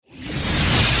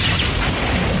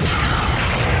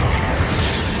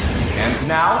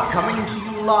now, coming to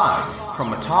you live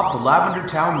from atop the Lavender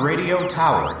Town Radio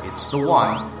Tower, it's the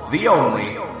one, the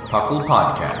only, Puckle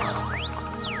Podcast.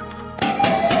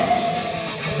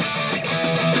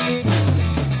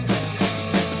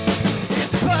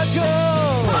 It's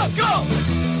Puckle! Puckle!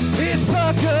 It's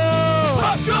Puckle!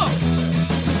 Puckle!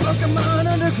 Pokemon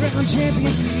Underground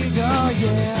Champions League, oh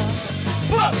yeah!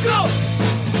 Puckle!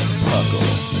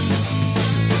 Puckle.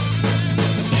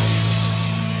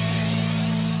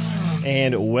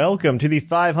 And welcome to the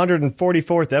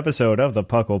 544th episode of the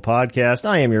Puckle Podcast.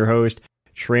 I am your host,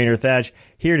 Trainer Thatch,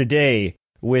 here today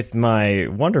with my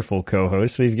wonderful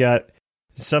co-host. We've got,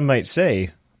 some might say,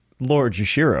 Lord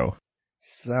Yashiro.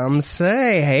 Some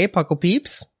say, hey, Puckle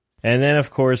peeps. And then,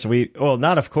 of course,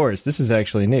 not of course, this is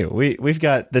actually new. We've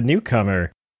got the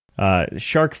newcomer,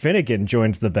 Shark Finnegan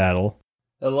joins the battle.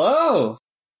 Hello!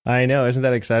 I know, isn't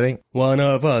that exciting? One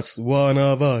of us.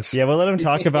 Yeah, we'll let him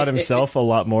talk about himself a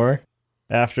lot more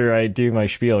after I do my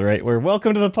spiel, right?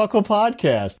 Welcome to the Puckle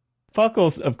Podcast.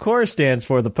 Puckle, of course, stands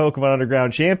for the Pokemon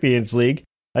Underground Champions League,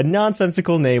 a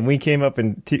nonsensical name we came up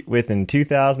with in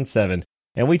 2007.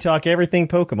 And we talk everything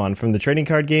Pokemon, from the trading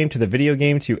card game to the video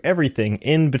game to everything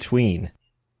in between.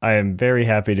 I am very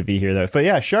happy to be here, though. But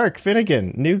yeah, Shark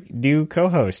Finnegan, new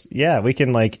co-host. Yeah, we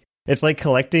can, it's like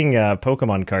collecting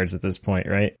Pokemon cards at this point,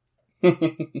 right?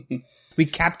 We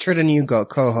captured a new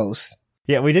co-host.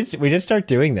 Yeah, we did start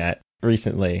doing that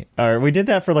recently. Or we did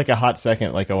that for a hot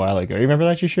second, a while ago. You remember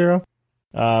that, Yashiro?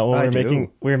 When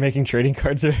we were making trading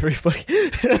cards of everybody.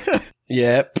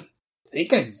 Yep. I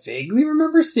think I vaguely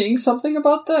remember seeing something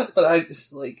about that, but I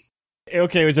just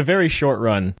Okay, it was a very short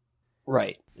run.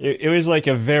 Right. It was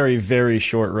a very, very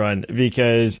short run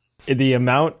because the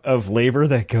amount of labor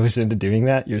that goes into doing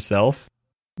that yourself,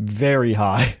 very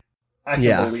high. I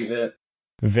can believe it.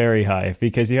 Very high,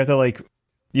 because you have to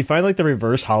you find the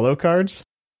reverse holo cards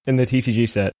in the TCG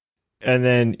set, and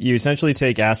then you essentially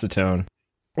take acetone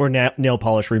or nail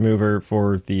polish remover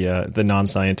for the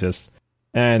non-scientists,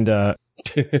 and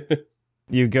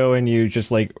you go and you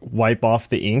just wipe off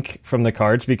the ink from the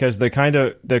cards, because the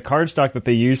card stock that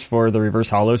they use for the reverse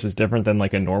holos is different than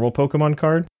a normal Pokemon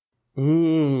card.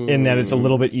 In that it's a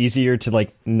little bit easier to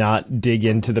not dig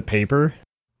into the paper.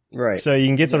 Right. So you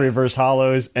can get the reverse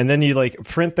holos, and then you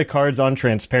print the cards on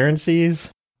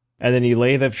transparencies, and then you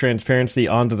lay the transparency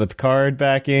onto the card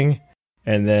backing,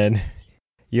 and then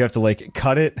you have to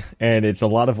cut it, and it's a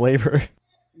lot of labor.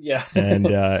 Yeah.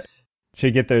 And to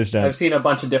get those done. I've seen a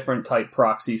bunch of different type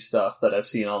proxy stuff that I've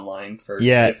seen online for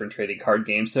different trading card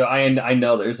games. So I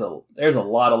know there's a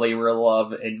lot of labor of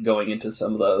love going into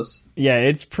some of those. Yeah,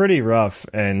 it's pretty rough,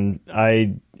 and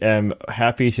I am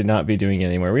happy to not be doing it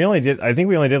anymore. I think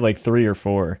we only did 3 or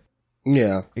 4.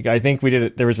 Yeah. I think we did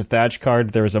it. There was a Thatch card,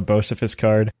 there was a Bocephus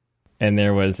card, and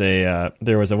there was a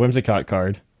Whimsicott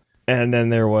card, and then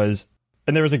there was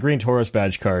a Green Tauros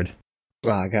badge card.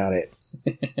 Oh, I got it.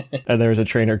 And there was a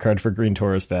trainer card for Green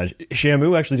Tauros badge.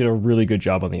 Shamu actually did a really good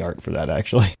job on the art for that,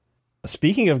 actually.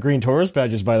 Speaking of Green Tauros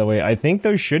badges, by the way, I think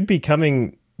those should be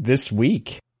coming this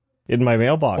week in my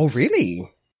mailbox. Oh, really?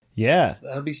 Yeah.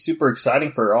 That'd be super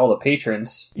exciting for all the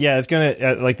patrons. Yeah, it's gonna,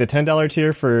 at the $10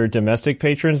 tier for domestic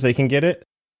patrons, they can get it.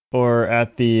 Or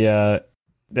at the,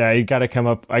 you gotta come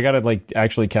up, I gotta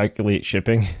actually calculate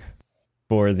shipping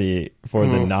for the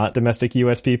not domestic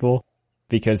US people.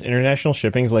 Because international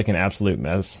shipping is an absolute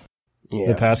mess. Yeah.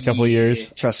 The past couple years.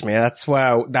 Trust me, that's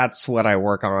what I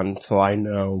work on, so I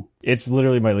know. It's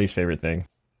literally my least favorite thing.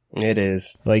 It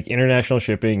is. International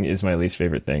shipping is my least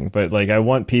favorite thing. But, I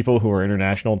want people who are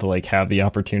international to, have the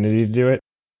opportunity to do it,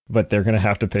 but they're going to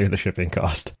have to pay the shipping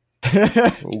cost.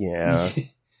 Yeah.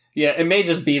 Yeah, it may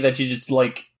just be that you just,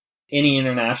 any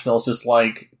internationals just,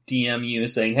 DM you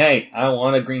saying, hey, I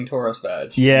want a Green Tauros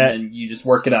badge. Yeah. And you just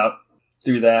work it out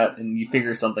through that, and you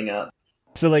figure something out.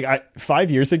 So,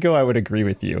 5 years ago, I would agree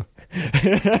with you.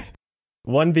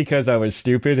 1, because I was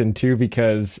stupid, and 2,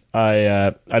 because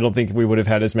I don't think we would have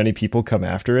had as many people come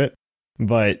after it.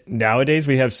 But nowadays,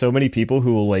 we have so many people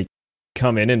who will,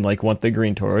 come in and, want the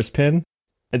Green Tauros pin,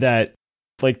 that,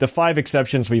 the 5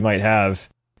 exceptions we might have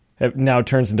now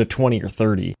turns into 20 or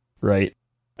 30, right?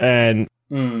 And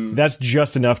that's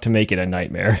just enough to make it a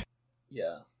nightmare.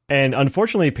 Yeah. And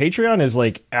unfortunately, Patreon is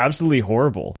absolutely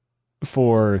horrible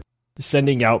for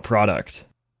sending out product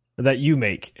that you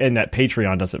make and that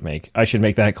Patreon doesn't make. I should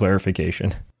make that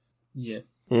clarification. Yeah.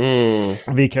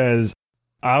 Because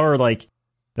our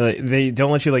they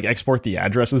don't let you export the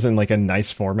addresses in a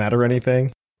nice format or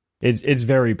anything. It's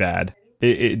very bad.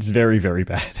 It's very, very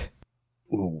bad.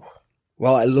 Ooh.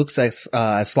 Well, it looks as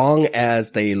long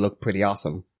as they look pretty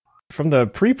awesome. From the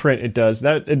preprint, it does.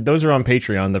 Those are on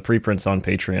Patreon. The preprints on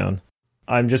Patreon.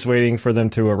 I'm just waiting for them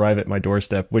to arrive at my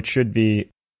doorstep, which should be...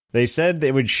 They said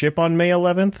they would ship on May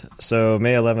 11th, so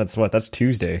May 11th, what? That's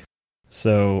Tuesday.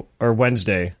 So, or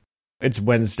Wednesday. It's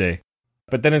Wednesday.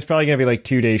 But then it's probably going to be like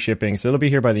 2-day shipping, so it'll be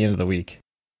here by the end of the week.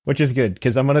 Which is good,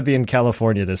 because I'm going to be in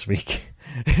California this week.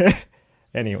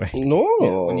 Anyway. No.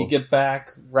 Yeah, when you get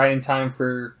back, right in time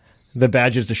for... the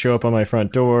badges to show up on my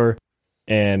front door,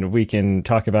 and we can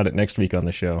talk about it next week on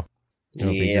the show.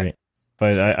 It'll be great.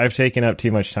 But I've taken up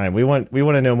too much time. We want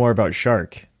to know more about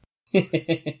Shark.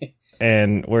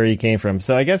 And where he came from.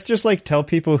 So I guess just like tell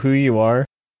people who you are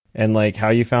and like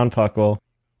how you found Puckle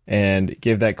and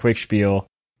give that quick spiel,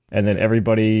 and then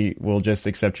everybody will just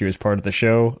accept you as part of the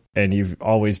show, and you've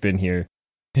always been here.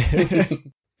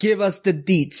 Give us the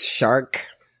deets, Shark.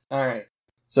 All right.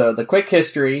 So the quick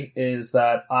history is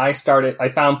that I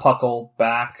found Puckle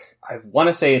back, I want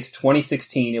to say it's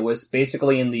 2016. It was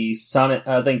basically in the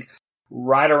I think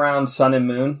right around Sun and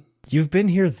Moon. You've been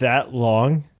here that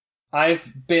long? I've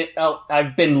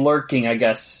been lurking, I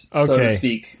guess, so to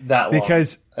speak, that long.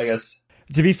 Because, I guess,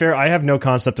 to be fair, I have no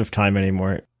concept of time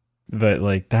anymore. But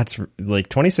like that's like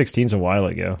 2016 is a while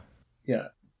ago. Yeah,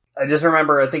 I just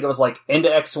remember. I think it was like into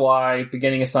XY,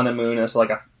 beginning of Sun and Moon. It's like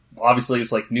obviously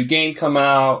it's like new game come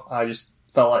out. I just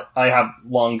felt like I have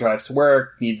long drives to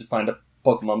work. Needed to find a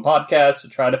Pokemon podcast. I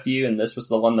tried a few, and this was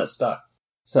the one that stuck.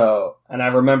 So, and I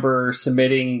remember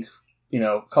submitting,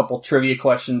 a couple trivia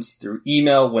questions through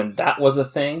email when that was a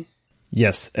thing.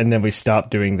 Yes, and then we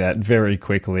stopped doing that very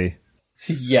quickly.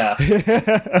 Yeah.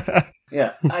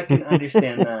 Yeah, I can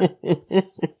understand that.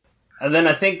 And then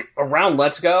I think around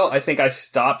Let's Go, I think I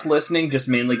stopped listening just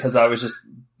mainly because I was just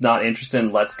not interested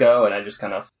in Let's Go, and I just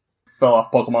kind of fell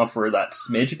off Pokemon for that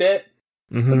smidge bit.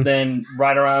 Mm-hmm. But then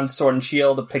right around Sword and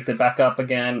Shield, I picked it back up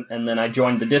again, and then I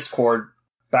joined the Discord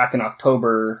back in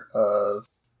October of,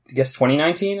 I guess,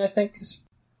 2019, I think, is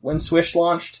when Swish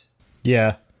launched.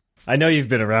 Yeah. I know you've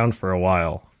been around for a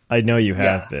while. I know you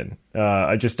have been.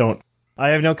 I just don't... I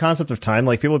have no concept of time.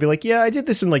 Like, people will be like, yeah, I did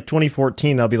this in, like,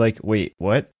 2014. I'll be like, wait,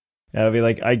 what? And I'll be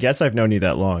like, I guess I've known you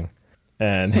that long.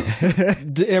 And...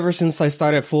 Ever since I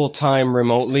started full-time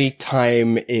remotely,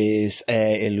 time is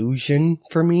an illusion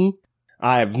for me.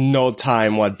 I have no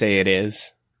time what day it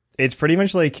is. It's pretty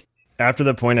much like, after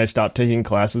the point I stopped taking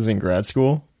classes in grad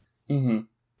school,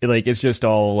 it's just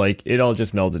all, like, it all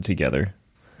just melded together.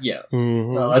 Yeah.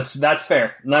 Mm-hmm. No, that's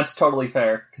fair. And that's totally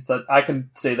fair. Because I can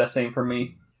say the same for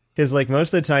me. Because, like,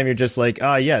 most of the time you're just like,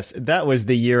 yes, that was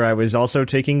the year I was also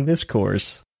taking this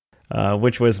course,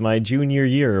 which was my junior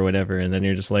year or whatever. And then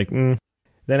you're just like,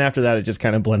 Then after that, it just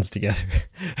kind of blends together.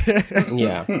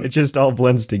 Yeah. It just all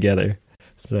blends together.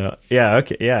 So, yeah,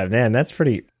 okay. Yeah, man, that's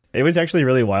pretty... It was actually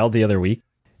really wild the other week.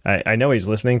 I know he's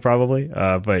listening probably,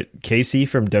 but Casey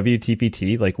from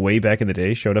WTPT, like, way back in the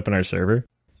day, showed up in our server.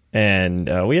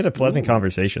 And we had a pleasant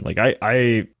conversation. Like,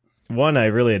 I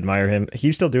really admire him.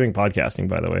 He's still doing podcasting,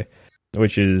 by the way,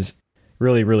 which is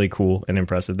really, really cool and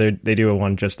impressive. They do a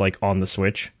one just like on the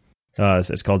Switch.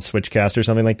 It's called Switchcast or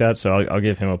something like that. So I'll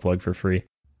give him a plug for free.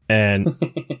 And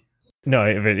no,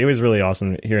 it was really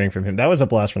awesome hearing from him. That was a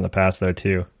blast from the past, though,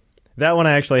 too. That one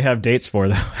I actually have dates for,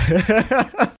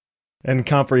 though, and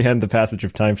comprehend the passage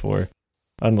of time for.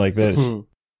 Unlike this.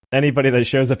 Anybody that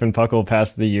shows up in Puckle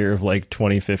past the year of like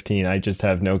 2015, I just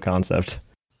have no concept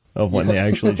of when they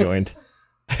actually joined.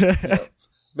 But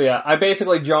yeah, I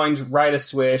basically joined right as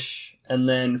Swish, and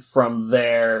then from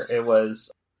there it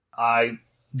was I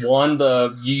won the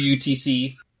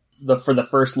UUTC for the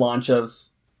first launch of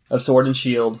Sword and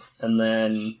Shield, and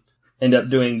then ended up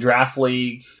doing Draft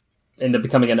League, ended up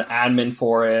becoming an admin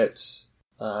for it,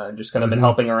 just kind of been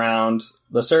helping around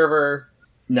the server.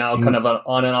 Now kind of an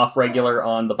on and off regular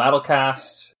on the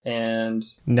Battlecast, and...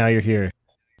 Now you're here.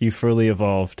 You fully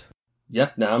evolved. Yeah,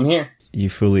 now I'm here. You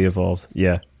fully evolved.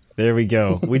 Yeah. There we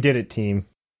go. We did it, team.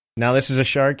 Now this is a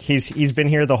Shark. He's been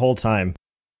here the whole time.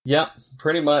 Yep,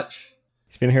 pretty much.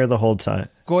 He's been here the whole time.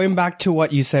 Going back to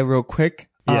what you said real quick,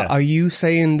 are you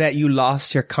saying that you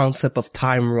lost your concept of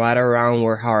time right around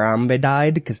where Harambe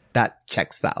died? Because that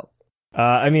checks out.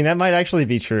 I mean, that might actually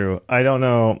be true. I don't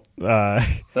know.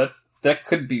 That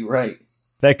could be right.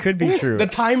 That could be true. The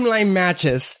timeline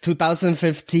matches.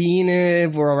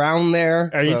 2015, we're around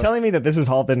there. Are you telling me that this has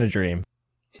all been a dream?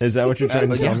 Is that what you're trying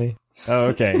to tell me? Oh,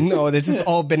 okay. No, this has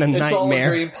all been a nightmare. It's all a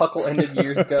dream. Puckle ended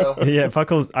years ago. Yeah,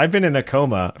 I've been in a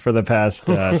coma for the past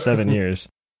 7 years.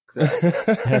 I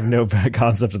have no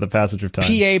concept of the passage of time.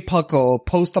 PA Puckle,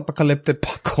 post-apocalyptic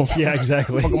Puckle. Yeah,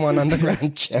 exactly. Pokemon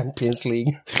Underground Champions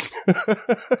League.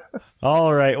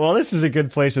 All right. Well, this is a good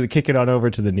place to kick it on over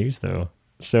to the news, though.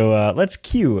 So let's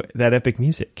cue that epic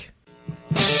music.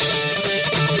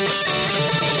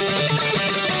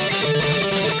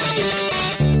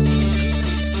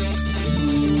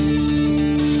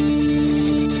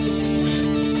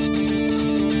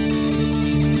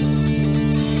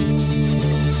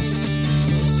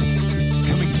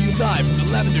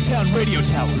 Lavender Town Radio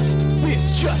Tower.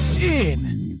 This just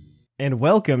in. And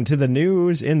welcome to the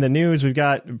news. In the news, we've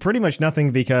got pretty much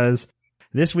nothing because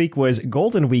this week was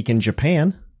Golden Week in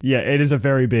Japan. Yeah, it is a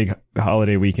very big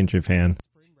holiday week in Japan.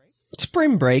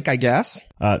 Spring break, I guess.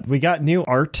 We got new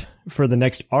art for the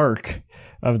next arc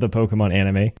of the Pokemon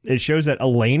anime. It shows that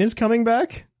Elaine is coming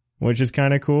back, which is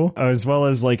kind of cool, as well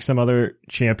as like some other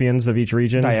champions of each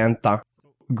region. Diantha.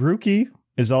 Grookey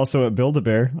is also at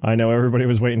Build-A-Bear. I know everybody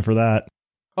was waiting for that.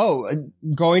 Oh,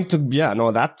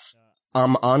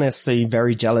 I'm honestly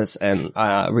very jealous and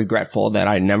regretful that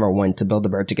I never went to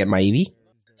Build-A-Bear to get my Eevee.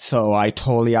 So I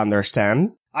totally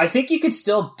understand. I think you could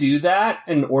still do that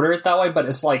and order it that way, but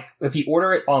it's like, if you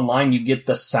order it online, you get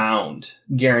the sound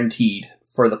guaranteed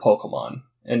for the Pokemon.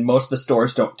 And most of the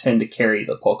stores don't tend to carry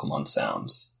the Pokemon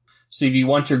sounds. So if you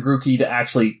want your Grookey to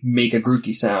actually make a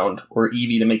Grookey sound, or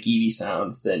Eevee to make Eevee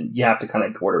sound, then you have to kind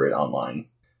of order it online.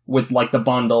 With like the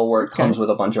bundle where it comes with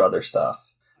a bunch of other stuff.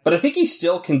 But I think you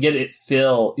still can get it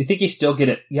filled. You think you still get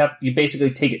it. You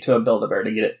basically take it to a Build-A-Bear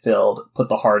to get it filled, put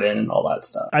the heart in and all that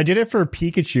stuff. I did it for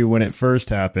Pikachu when it first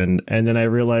happened, and then I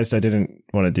realized I didn't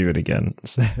want to do it again.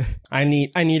 I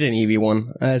need an Eevee one.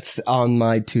 It's on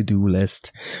my to-do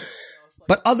list.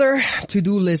 But other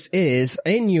to-do list is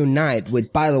in Unite,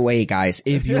 which, by the way, guys,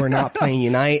 if you're not playing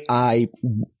Unite, I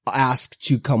ask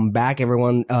to come back.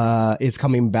 Everyone is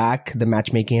coming back. The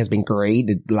matchmaking has been great.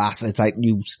 It's like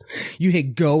you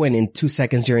hit go and in 2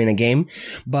 seconds you're in a game.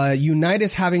 But Unite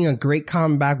is having a great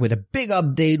comeback with a big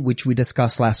update, which we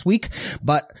discussed last week.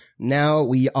 But now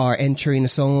we are entering a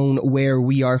zone where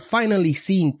we are finally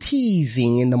seeing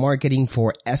teasing in the marketing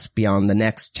for Espeon, the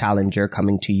next challenger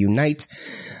coming to Unite.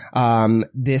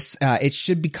 It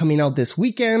should be coming out this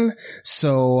weekend.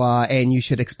 So, and you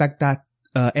should expect that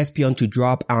Espeon to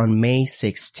drop on May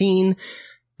 16.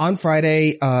 On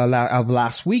Friday of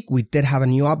last week, we did have a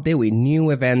new update with new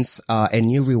events and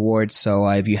new rewards. So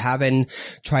if you haven't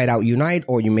tried out Unite,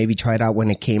 or you maybe tried out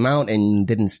when it came out and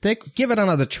didn't stick, give it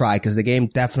another try, because the game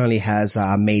definitely has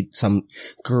made some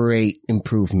great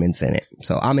improvements in it.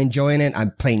 So I'm enjoying it.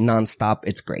 I'm playing nonstop.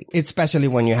 It's great, especially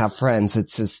when you have friends.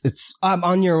 It's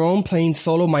on your own. Playing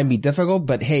solo might be difficult,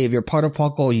 but hey, if you're part of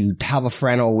Puckle, you have a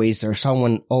friend always, or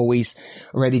someone always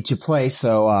ready to play.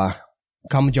 So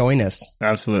come join us.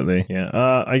 Absolutely. Yeah.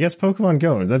 I guess Pokemon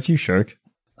Go. That's you, Shark.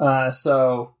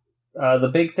 So the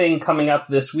big thing coming up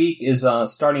this week is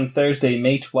starting Thursday,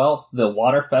 May 12th, the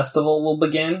Water Festival will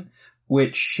begin,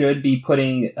 which should be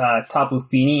putting Tapu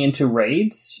Fini into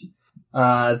raids.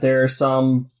 There are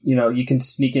some, you can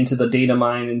sneak into the data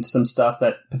mine and some stuff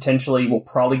that potentially will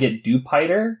probably get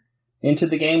Dewpider into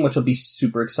the game, which will be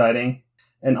super exciting.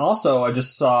 And also, I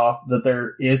just saw that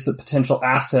there is a potential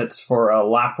assets for a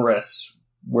Lapras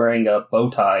wearing a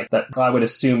bow tie that I would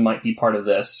assume might be part of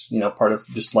this, part of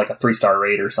just like a 3-star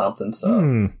raid or something.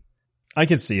 So I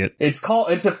could see it. It's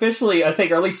officially, I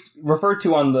think, or at least referred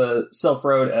to on the Silph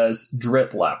Road as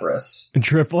Drip Lapras.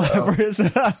 Drip Lapras?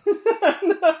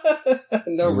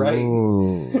 No, right?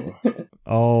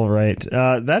 All right.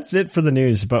 That's it for the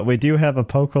news, but we do have a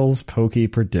Pokel's Pokey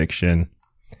prediction.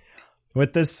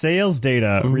 With the sales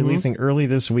data releasing early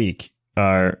this week,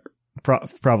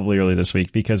 probably early this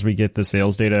week, because we get the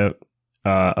sales data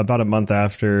about a month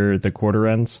after the quarter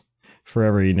ends for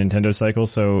every Nintendo cycle.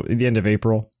 So the end of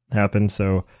April happened.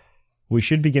 So we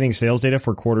should be getting sales data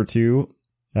for quarter 2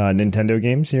 Nintendo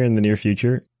games here in the near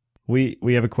future. We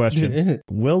have a question.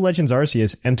 Will Legends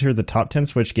Arceus enter the top 10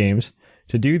 Switch games?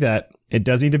 To do that, it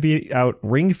does need to be out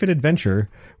Ring Fit Adventure,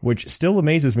 which still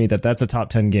amazes me that that's a top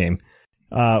 10 game.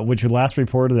 Which last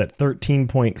reported at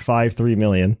 13.53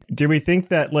 million. Do we think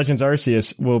that Legends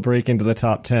Arceus will break into the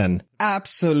top 10?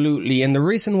 Absolutely. And the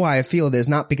reason why I feel this,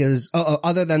 not because,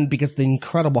 other than because the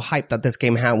incredible hype that this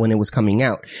game had when it was coming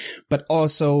out, but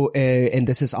also, and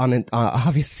this is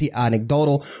obviously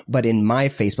anecdotal, but in my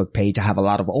Facebook page, I have a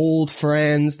lot of old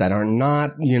friends that are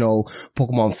not,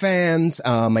 Pokemon fans,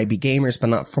 might be gamers, but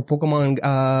not for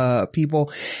Pokemon,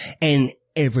 people. And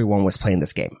everyone was playing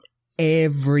this game.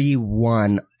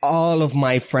 Everyone, all of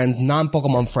my friends,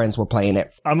 non-Pokemon friends were playing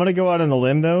it. I'm going to go out on a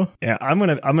limb though. Yeah, I'm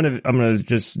going to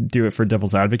just do it for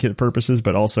devil's advocate purposes,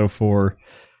 but also for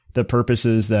the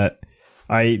purposes that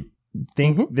I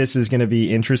think this is going to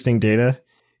be interesting data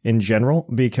in general,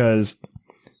 because,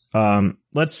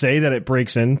 let's say that it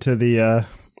breaks into the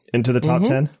top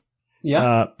 10.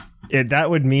 Yeah. That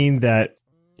would mean that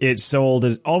it sold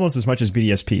almost as much as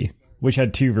BDSP, which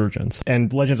had 2 versions,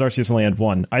 and Legends Arceus only had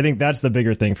 1. I think that's the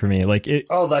bigger thing for me.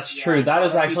 Oh, that's true. That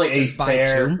is actually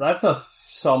that's a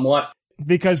somewhat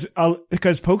because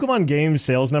Pokemon games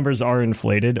sales numbers are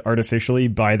inflated artificially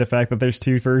by the fact that there's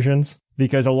two versions,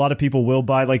 because a lot of people will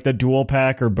buy like the dual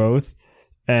pack or both.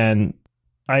 And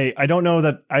I don't know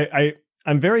that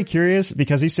I'm very curious,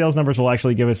 because these sales numbers will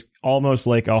actually give us almost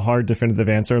like a hard definitive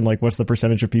answer on like what's the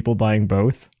percentage of people buying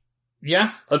both.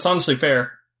 Yeah, that's honestly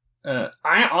fair.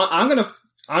 I'm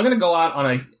gonna go out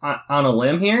on a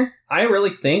limb here. I really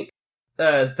think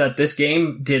that this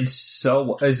game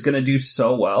is gonna do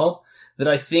so well that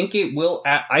I think it will.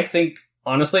 I think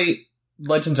honestly,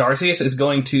 Legends Arceus is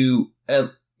going to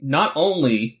not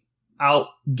only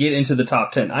get into the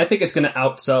top 10. I think it's going to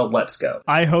outsell Let's Go.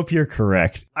 I hope you're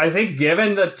correct. I think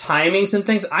given the timings and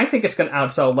things, I think it's going to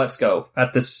outsell Let's Go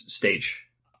at this stage.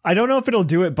 I don't know if it'll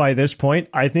do it by this point.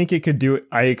 I think it could do it.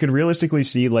 I could realistically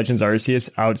see Legends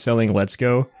Arceus outselling Let's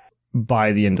Go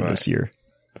by the end of this year.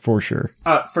 For sure.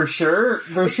 For sure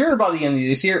by the end of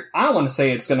this year. I want to say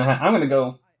it's going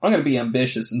to I'm going to be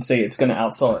ambitious and say it's going to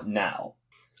outsell it now.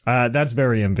 That's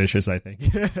very ambitious, I think.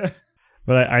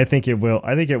 But I think it will.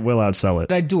 I think it will outsell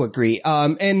it. I do agree.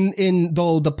 And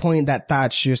though the point that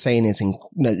Thatch you're saying is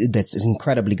that's an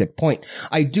incredibly good point.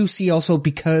 I do see also,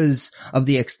 because of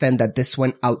the extent that this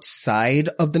went outside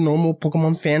of the normal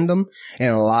Pokemon fandom,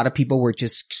 and a lot of people were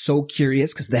just so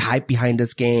curious because the hype behind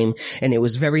this game, and it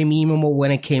was very memeable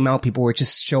when it came out. People were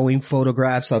just showing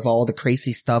photographs of all the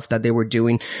crazy stuff that they were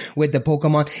doing with the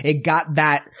Pokemon. It got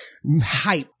that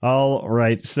hype. All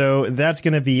right. So that's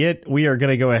going to be it. We are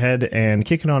going to go ahead and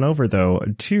kick it on over, though,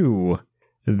 to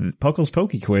Puckle's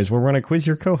Poke Quiz, where we're going to quiz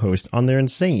your co-host on their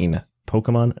insane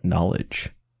Pokemon knowledge.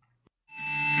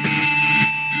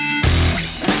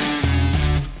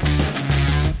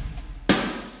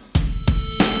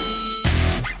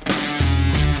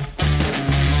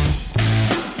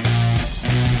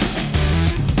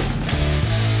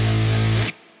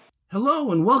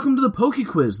 Hello and welcome to the Poke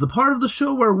Quiz, the part of the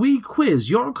show where we quiz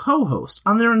your co-hosts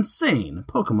on their insane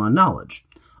Pokemon knowledge.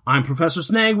 I'm Professor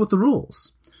Snag with the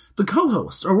rules. The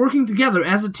co-hosts are working together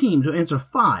as a team to answer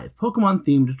 5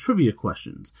 Pokemon-themed trivia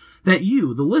questions that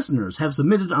you, the listeners, have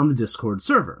submitted on the Discord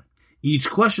server. Each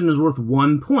question is worth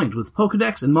 1 point, with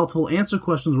Pokedex and multiple answer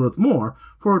questions worth more,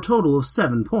 for a total of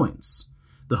 7 points.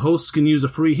 The hosts can use a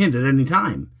free hint at any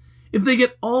time. If they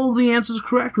get all the answers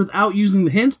correct without using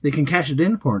the hint, they can cash it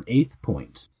in for an 8th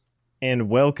point. And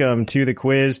welcome to the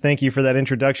quiz. Thank you for that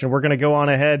introduction. We're going to go on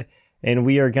ahead, and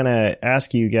we are going to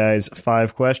ask you guys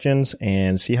 5 questions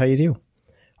and see how you do.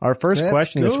 Our first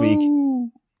question this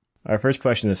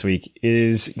week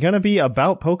is going to be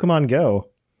about Pokemon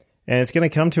Go, and it's going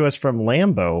to come to us from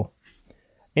Lambo.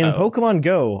 In Pokemon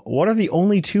Go, what are the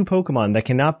only 2 Pokemon that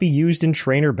cannot be used in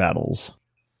trainer battles?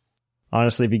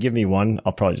 Honestly, if you give me one,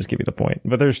 I'll probably just give you the point.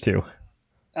 But there's 2.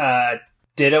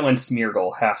 Ditto and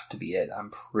Smeargle have to be it, I'm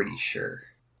pretty sure.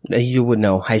 You would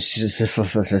know. I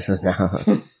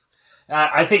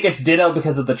think it's Ditto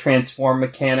because of the transform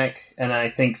mechanic, and I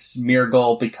think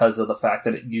Smeargle because of the fact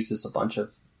that it uses a bunch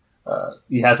of...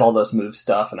 it has all those move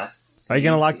stuff, and Are you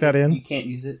going to lock that in? You can't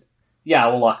use it. Yeah,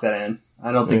 we'll lock that in.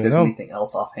 I don't think there's anything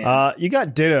else offhand. You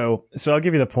got Ditto, so I'll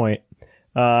give you the point.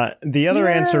 The other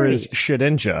answer is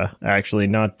Shedinja, actually,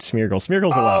 not Smeargle.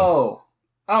 Smeargle's allowed.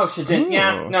 Oh, Shedinja.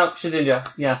 Yeah, no, Shedinja.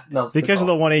 Yeah, no. Because of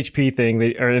the 1 HP thing,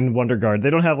 they are in Wonder Guard. They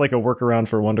don't have like a workaround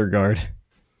for Wonder Guard.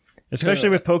 Especially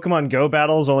with Pokemon Go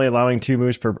battles only allowing 2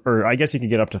 moves per, or I guess you could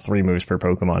get up to 3 moves per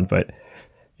Pokemon, but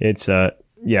it's,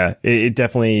 it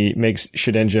definitely makes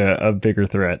Shedinja a bigger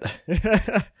threat.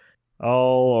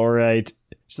 All right.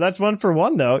 So that's 1 for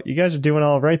 1, though. You guys are doing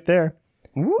all right there.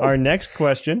 Ooh. Our next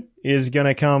question is going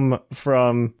to come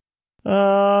from,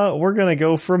 we're going to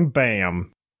go from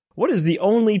Bam. What is the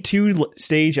only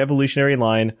 2-stage evolutionary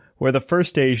line where the first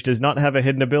stage does not have a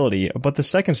hidden ability, but the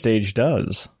second stage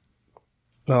does?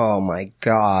 Oh my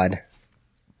god.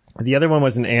 The other one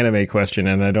was an anime question,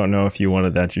 and I don't know if you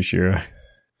wanted that, Jushiro.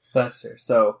 That's fair.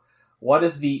 So, what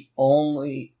is the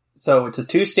only... So, it's a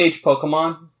 2-stage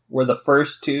Pokemon where the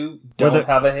first 2 don't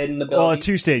have a hidden ability? Well,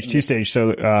 2-stage.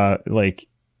 So,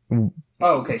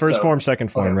 okay. First form,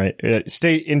 second form, right? In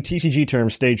TCG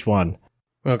terms, stage 1.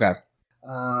 Okay.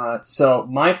 So,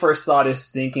 my first thought is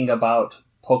thinking about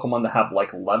Pokemon that have,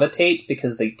 like, Levitate,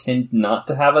 because they tend not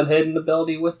to have a hidden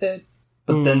ability with it.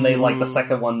 But then they, like, the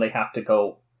second one, they have to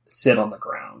go sit on the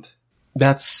ground.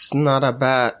 That's not a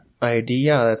bad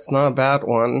idea. That's not a bad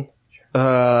one.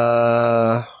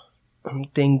 I'm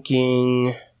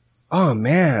thinking... Oh,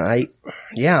 man,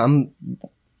 I'm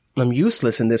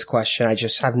useless in this question. I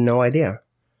just have no idea.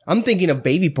 I'm thinking of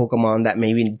baby Pokemon that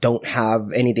maybe don't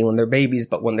have anything when they're babies,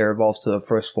 but when they're evolved to the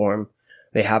first form,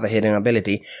 they have a hidden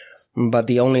ability. But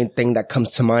the only thing that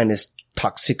comes to mind is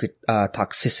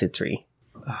toxicity.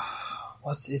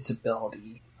 What's its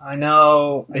ability? I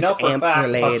know for a fact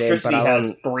Toxtricity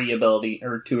has 2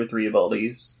 or 3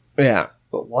 abilities. Yeah.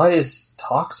 But what is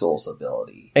Toxel's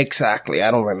ability? Exactly.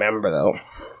 I don't remember, though.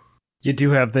 You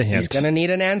do have the hint. He's gonna need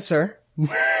an answer.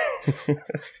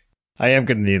 I am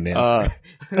gonna need an answer.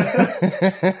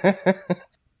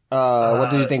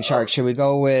 What do you think, Shark? Should we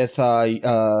go with, what? I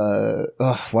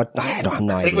don't have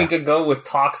no idea. I think we could go with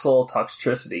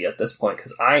Toxtricity at this point,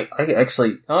 because I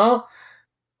actually,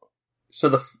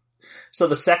 So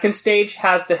the second stage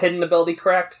has the hidden ability,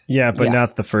 correct? Yeah, but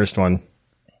not the first one.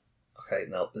 Okay,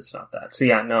 no, it's not that. So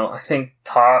yeah, no, I think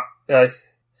Toxel's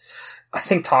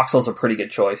a pretty good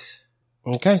choice.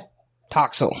 Okay.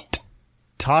 Toxel.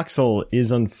 Toxel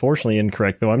is unfortunately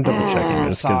incorrect, though I'm double checking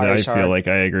this because I feel like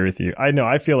I agree with you.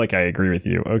 I feel like I agree with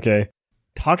you. Okay.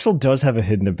 Toxel does have a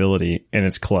hidden ability, and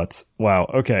it's Klutz. Wow,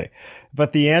 okay.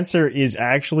 But the answer is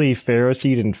actually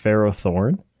Ferroseed and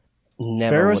Ferrothorn.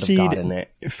 Never would have gotten it.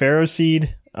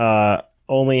 Ferroseed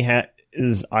only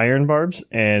is Iron Barbs,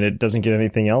 and it doesn't get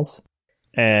anything else.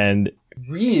 And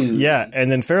really? Yeah,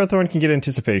 and then Ferrothorn can get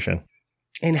Anticipation.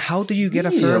 And how do you get a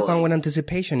Ferrothorn with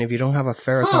Anticipation if you don't have a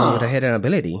Ferrothorn with a hidden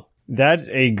ability? That's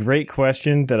a great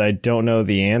question that I don't know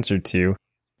the answer to.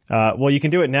 Well, you can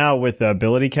do it now with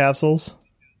ability capsules,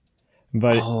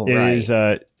 but it is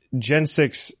Gen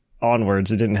 6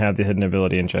 onwards. It didn't have the hidden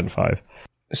ability in Gen 5.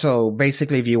 So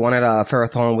basically, if you wanted a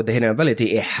Ferrothorn with the hidden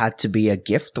ability, it had to be a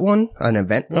gift one, an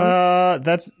event one?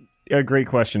 That's a great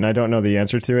question. I don't know the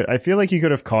answer to it. I feel like you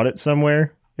could have caught it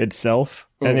somewhere itself,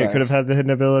 and it could have had the hidden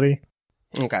ability.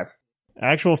 Okay.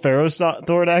 Actual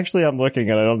Ferrothorn, actually, I'm looking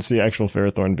and I don't see actual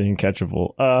Ferrothorn being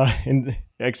catchable,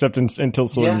 except until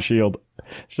Sword and Shield.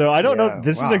 So I don't know.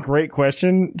 This is a great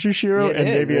question, Jushiro, and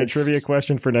maybe a trivia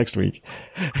question for next week.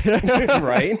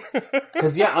 Right?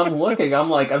 Because, I'm looking.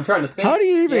 I'm trying to think. How do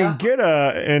you even get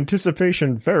a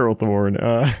Anticipation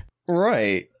Ferrothorn?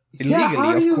 Right.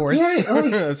 Illegally, of course.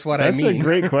 That's what I mean. That's a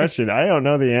great question. I don't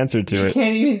know the answer to it. You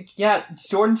can't even... Yeah,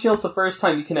 Sword and Shield's the first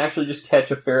time you can actually just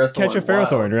catch a Ferrothorn. Catch a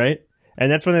Ferrothorn, right?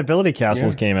 And that's when the ability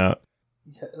capsules came out.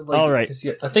 Yeah, all right.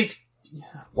 I think...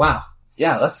 Wow.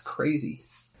 Yeah, that's crazy.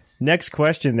 Next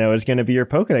question, though, is going to be your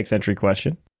Pokedex entry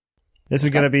question. This is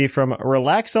going to be from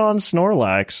Relaxon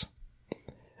Snorlax.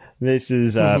 This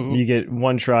is, you get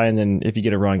one try, and then if you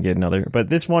get it wrong, you get another. But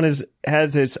this one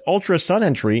has its Ultra Sun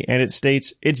entry, and it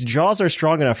states, its jaws are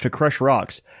strong enough to crush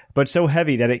rocks, but so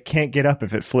heavy that it can't get up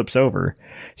if it flips over.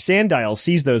 Sandile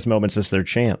sees those moments as their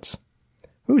chance.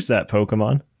 Who's that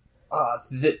Pokemon?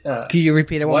 Can you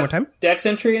repeat it one more time? Dex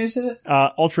entry is it?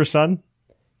 Ultra Sun.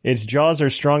 Its jaws are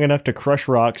strong enough to crush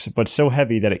rocks, but so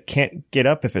heavy that it can't get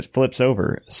up if it flips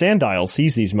over. Sandile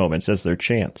sees these moments as their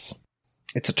chance.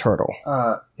 It's a turtle.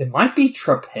 It might be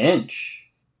Trapinch.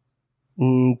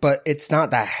 But it's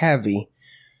not that heavy.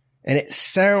 And it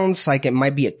sounds like it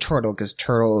might be a turtle, because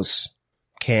turtles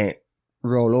can't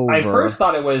roll over. I first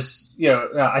thought it was,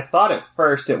 I thought at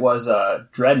first it was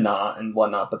Dreadnought and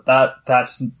whatnot, but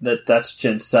that's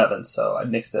Gen 7, so I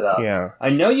nixed it up. Yeah. I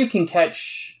know you can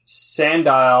catch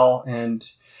Sandile and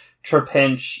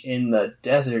Trapinch in the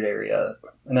desert area,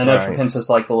 and I know Trapinch has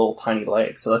like the little tiny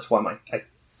leg, so that's why I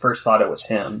first thought it was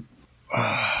him.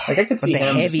 Like I could see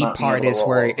him. The heavy part is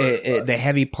where the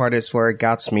heavy part is where it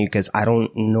gets me, because I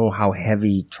don't know how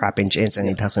heavy Trapinch is, and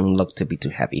it doesn't look to be too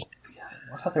heavy. Yeah,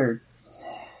 what other? I'm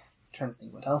trying to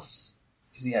think what else.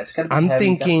 Because it's got to be I'm heavy.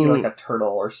 thinking gotta be like a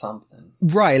turtle or something.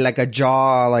 Right, like a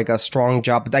jaw, like a strong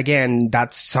jaw. But again,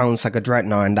 that sounds like a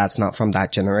Dreadnought, and that's not from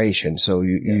that generation. So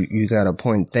you got a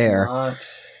point there.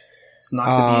 It's not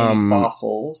going to be any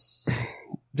fossils.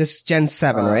 This is Gen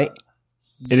 7, right?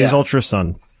 It is Ultra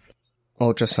Sun.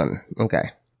 Ultra Sun. Okay.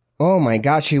 Oh my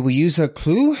god, should we use a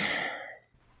clue?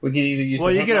 We can either use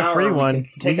you get a free one.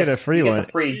 You get a free one. You get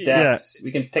the free Dex. Yeah.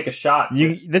 We can take a shot.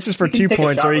 This is for 2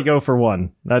 points, or you go for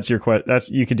 1. That's your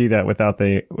you could do that without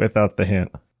the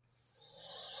hint.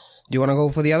 Do you want to go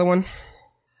for the other one?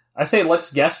 I say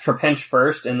let's guess Trapinch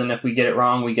first, and then if we get it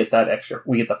wrong, we get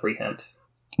the free hint.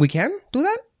 We can do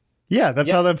that? Yeah,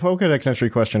 that's how the Pokedex entry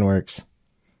question works.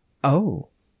 Oh,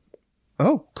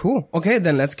 cool. Okay,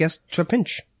 then let's guess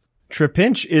Trapinch.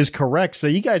 Trapinch is correct, so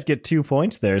you guys get 2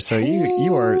 points there. So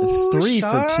you are 3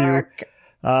 for 2.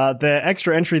 The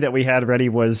extra entry that we had ready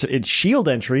was its shield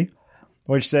entry,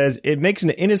 which says it makes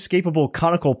an inescapable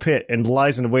conical pit and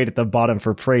lies in wait at the bottom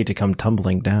for prey to come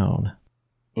tumbling down.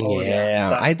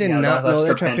 Yeah, I did not know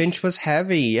that Trapinch was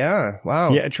heavy. Yeah,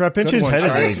 wow. Yeah, Trapinch is heavy. I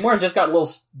think it's more just got little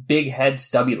big head,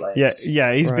 stubby legs.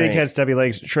 Yeah, he's big head, stubby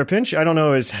legs. Trapinch, I don't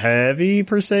know, is heavy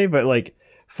per se, but like,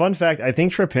 fun fact, I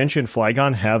think Trapinch and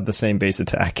Flygon have the same base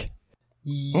attack.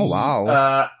 Oh,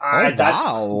 wow.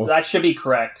 That should be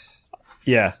correct.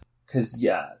 Yeah. Because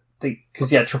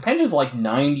Trepenja's like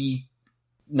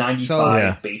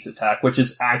 95 base attack, which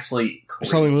is actually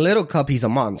crazy. So in Little Cup, he's a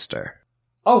monster.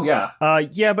 Oh, yeah.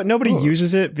 Yeah, but nobody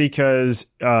uses it because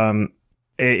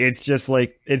it's just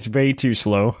like, it's way too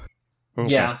slow. Okay.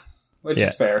 Yeah, which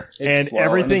is fair. It's and slow,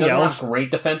 everything and it doesn't else. have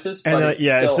great defenses, but And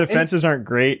its defenses aren't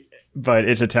great, but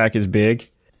its attack is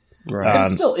big. Right.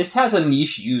 it has a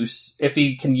niche use. If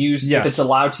he can use, if it's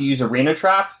allowed to use Arena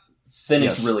Trap, then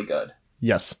it's really good.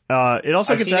 Yes. It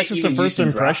also gets access to first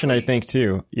impression, I think,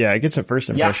 too. Yeah, it gets a first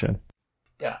impression.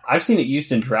 Yeah, I've seen it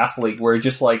used in Draft League where it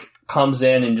just like comes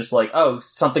in and just like, oh,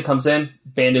 something comes in,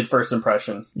 banded first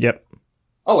impression. Yep.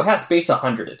 Oh, it has base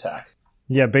 100 attack.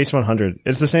 Yeah, base 100.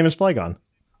 It's the same as Flygon.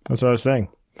 That's what I was saying.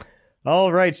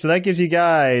 All right, so that gives you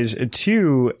guys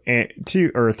 2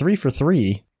 or 3 for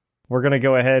 3. We're going to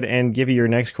go ahead and give you your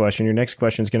next question. Your next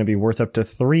question is going to be worth up to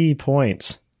 3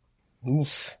 points.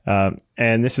 Oof.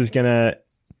 And this is going to...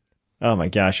 Oh my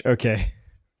gosh, okay.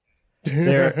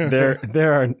 There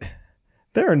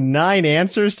are 9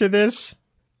 answers to this.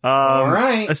 All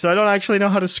right. So I don't actually know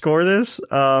how to score this.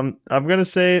 I'm going to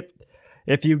say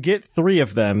if you get 3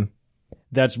 of them,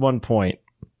 that's 1 point.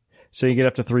 So you get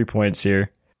up to 3 points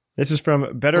here. This is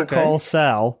from Better Call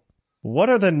Sal. What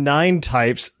are the 9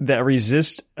 types that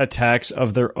resist attacks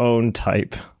of their own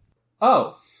type?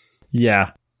 Oh.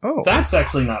 Yeah. Oh. That's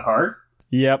actually not hard.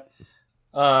 Yep.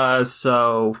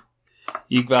 So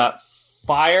you got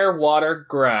fire, water,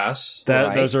 grass.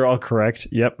 Those are all correct.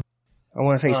 Yep. I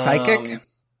want to say Psychic.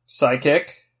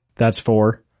 Psychic. That's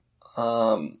 4.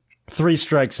 3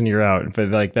 strikes and you're out. But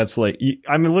like that's like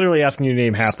I'm literally asking you to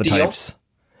name half the types.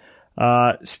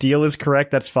 Steel is correct.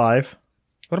 That's 5.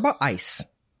 What about Ice?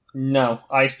 No,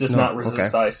 ice does not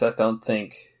resist ice. I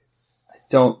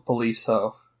don't believe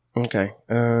so. Okay.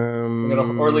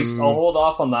 Or at least I'll hold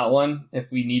off on that one.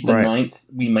 If we need the 9th,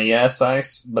 we may ask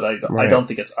ice, but I don't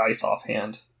think it's ice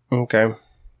offhand. Okay.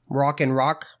 Rock and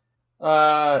Rock?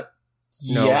 No.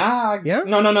 Yeah.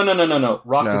 No.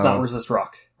 Rock does not resist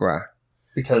rock. Right.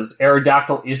 Because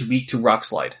Aerodactyl is weak to Rock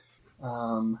Slide.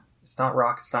 It's not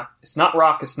rock, it's not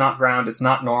rock, it's not ground, it's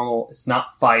not normal, it's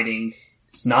not fighting,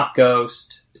 it's not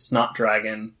ghost, it's not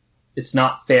dragon, it's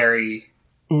not fairy.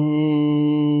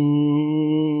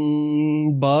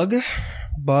 Bug?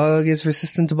 Bug is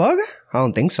resistant to bug? I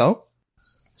don't think so.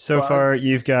 So far,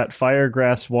 you've got fire,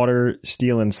 grass, water,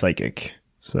 steel, and psychic.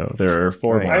 So there are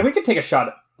 4 more. We could take a shot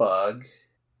at bug.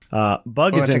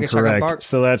 Bug is incorrect,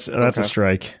 so that's a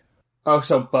strike. Oh,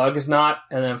 so bug is not,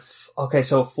 and then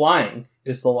so flying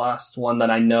is the last one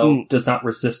that I know does not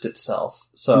resist itself.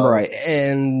 So right,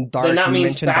 and dark. Then that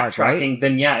means backtracking. Dark, right?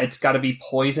 Then it's got to be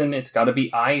poison. It's got to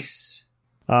be ice.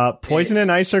 Poison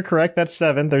and ice are correct. That's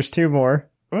 7. There's 2 more.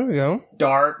 There we go.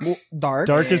 Dark.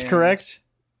 Dark is correct.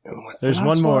 There's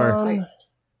one more.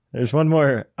 There's one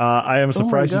more. I am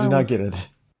surprised you did not get it.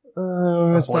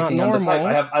 It's not normal.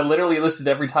 I literally listed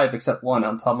every type except one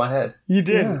on top of my head. You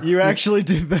did. Yeah. You actually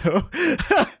did, though.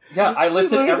 Yeah, I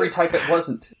listed every type it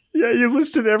wasn't. Yeah, you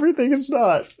listed everything it's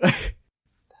not.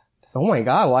 Oh my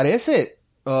god, what is it?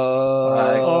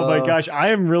 Oh my gosh, I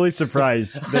am really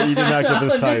surprised that you did not get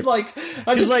this type.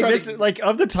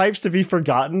 Of the types to be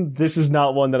forgotten, this is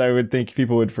not one that I would think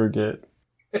people would forget.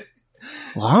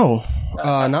 Wow.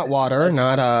 Not water,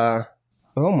 not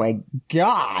oh my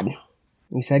god.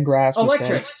 We said grass.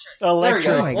 Electric.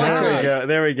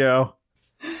 There we go.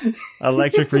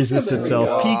 Electric resists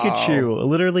itself. Pikachu.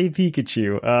 Literally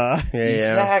Pikachu.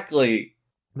 Exactly.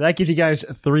 That gives you guys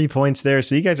 3 points there.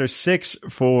 So you guys are 6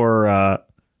 for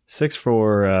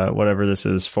whatever this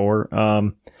is for.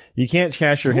 You can't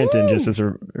cash your hint in just as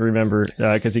a remember,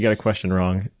 because you got a question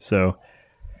wrong. So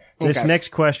this next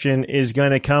question is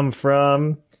going to come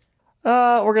from,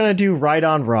 we're going to do Right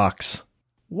on Rocks.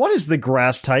 What is the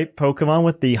grass type Pokemon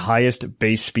with the highest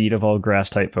base speed of all grass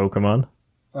type Pokemon?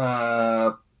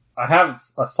 I have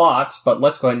a thought, but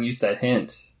let's go ahead and use that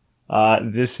hint.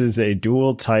 This is a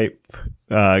dual type,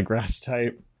 grass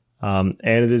type, and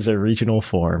it is a regional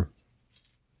form.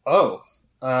 Oh,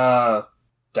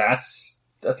 that's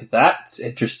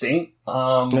interesting.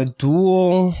 A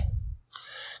dual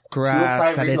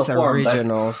grass that it's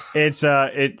original. It's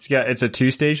a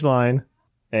 2-stage line,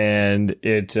 and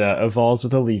it evolves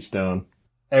with a leaf stone.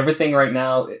 Everything right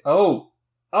now.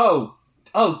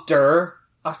 Durr.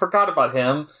 I forgot about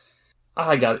him.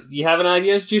 I got it. You have an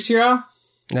idea, Juice Hero?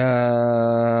 Give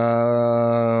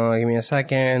me a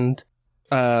second.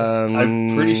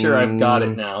 I'm pretty sure I've got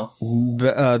it now.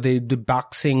 The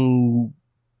boxing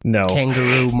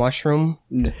kangaroo mushroom.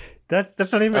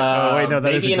 That's not even... oh, wait, no,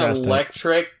 that is maybe a an grass type.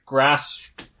 electric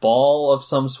grass ball of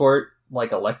some sort,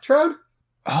 like Electrode?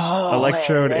 Oh,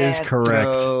 Electrode is correct.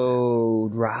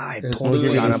 Electrode, right. There's We'll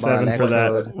give you the 7 for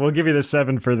that. We'll give you the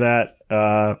 7 for that.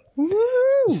 So,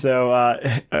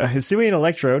 Hisuian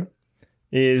Electrode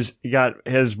has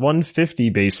 150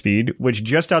 base speed, which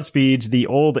just outspeeds the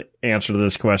old answer to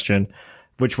this question,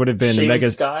 which would have been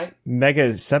Mega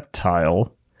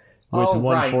Sceptile with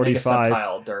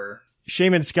 145. Right,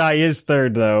 Shaman Sky is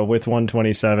third, though, with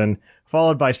 127,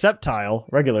 followed by Sceptile,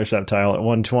 regular Sceptile, at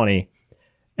 120,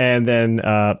 and then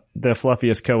the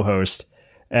fluffiest co-host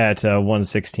at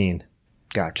 116.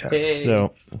 Gotcha. Hey.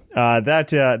 So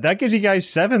that gives you guys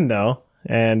 7, though,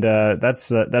 and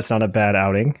that's not a bad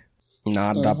outing.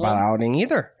 Not a bad outing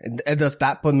either. Does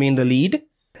that put me in the lead?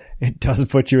 It does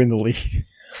put you in the lead.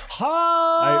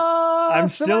 I'm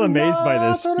still amazed by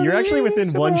this. You're actually within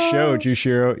one show,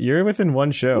 Jushiro. You're within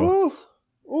one show.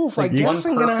 Oof, I guess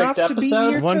I'm gonna have to be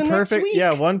here till next week.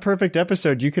 Yeah, one perfect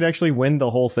episode. You could actually win the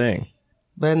whole thing.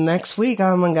 But next week,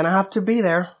 I'm gonna have to be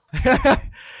there.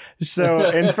 So,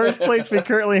 in first place, we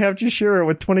currently have Jushiro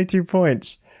with 22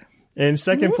 points. In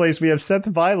second place, we have Seth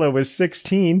Vila with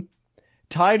 16.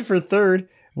 Tied for third,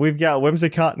 we've got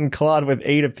Whimsicott and Claude with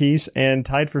 8 apiece. And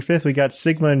tied for fifth, we got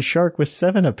Sigma and Shark with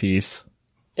 7 apiece.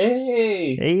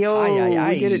 Hey! Ayo!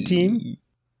 We did it, team.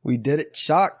 We did it,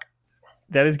 Shark.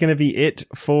 That is going to be it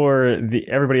for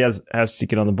everybody has to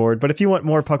get on the board. But if you want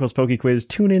more Puckle's Poke Quiz,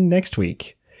 tune in next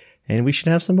week. And we should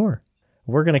have some more.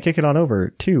 We're going to kick it on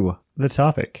over to the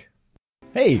topic.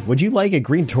 Hey, would you like a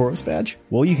green Tauros badge?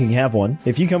 Well, you can have one.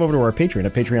 If you come over to our Patreon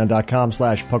at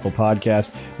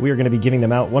patreon.com/PucklePodcast, we are going to be giving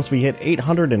them out once we hit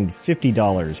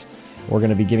 $850. We're going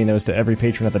to be giving those to every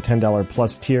patron at the $10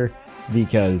 plus tier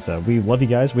because we love you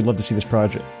guys. We'd love to see this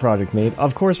project made.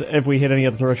 Of course, if we hit any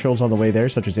other thresholds on the way there,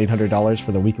 such as $800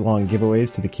 for the week-long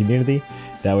giveaways to the community,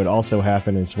 that would also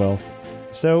happen as well.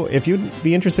 So if you'd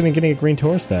be interested in getting a green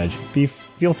Tauros badge,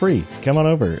 feel free. Come on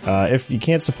over. If you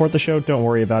can't support the show, don't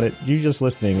worry about it. You just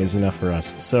listening is enough for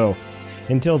us. So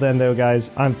until then, though,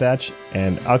 guys, I'm Thatch,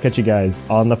 and I'll catch you guys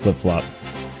on the flip-flop.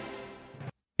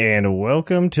 And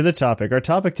welcome to the topic. Our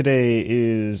topic today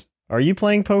is, are you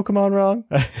playing Pokemon wrong?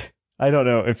 I don't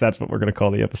know if that's what we're going to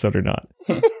call the episode or not.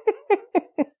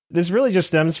 This really just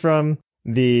stems from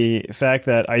the fact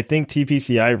that I think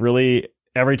TPCI really...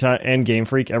 every time, and Game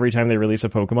Freak, every time they release a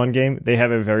Pokemon game, they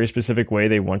have a very specific way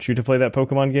they want you to play that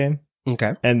Pokemon game.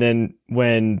 Okay. And then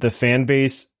when the fan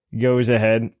base goes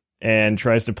ahead and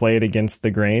tries to play it against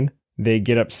the grain, they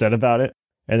get upset about it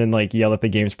and then like yell that the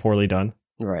game's poorly done.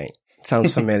 Right.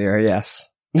 Sounds familiar, yes.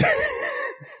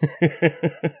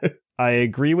 I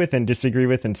agree with and disagree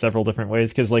with in several different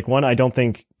ways. Because like one, I don't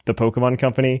think the Pokemon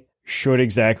Company should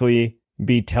exactly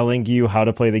be telling you how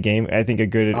to play the game. I think a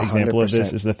good example 100%. of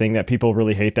this is the thing that people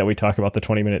really hate, that we talk about the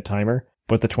 20-minute timer,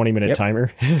 but the 20-minute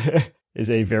timer is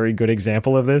a very good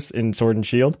example of this in Sword and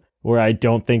Shield, where I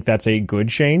don't think that's a good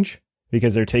change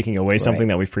because they're taking away something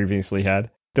that we've previously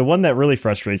had. The one that really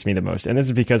frustrates me the most, and this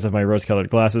is because of my rose-colored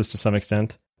glasses to some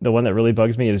extent, the one that really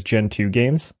bugs me is Gen 2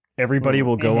 games. Everybody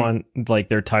will go on like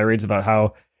their tirades about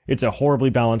how it's a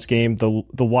horribly balanced game, the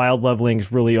wild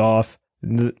leveling's really off,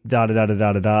 the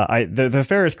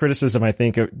fairest criticism I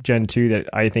think of Gen 2 that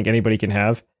I think anybody can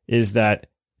have is that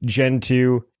Gen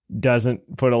 2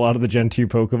 doesn't put a lot of the Gen 2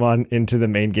 Pokemon into the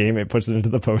main game. It puts it into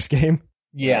the post game.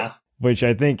 Yeah. Which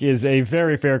I think is a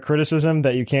very fair criticism,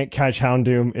 that you can't catch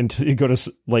Houndoom until you go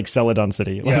to like Celadon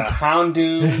City. Yeah, Like,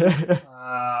 Houndoom,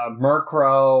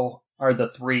 Murkrow are the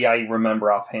 3 I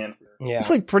remember offhand. Yeah. it's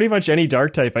like pretty much any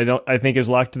dark type I think is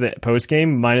locked to the post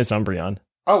game minus Umbreon.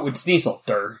 Oh, it's Sneasel.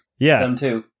 Yeah. Them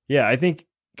too. Yeah, I think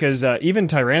because even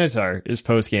Tyranitar is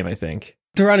post game, I think.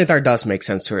 Tyranitar does make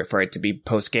sense to it for it to be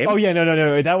post-game. Oh yeah,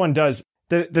 no, that one does.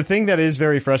 The thing that is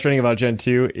very frustrating about Gen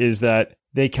 2 is that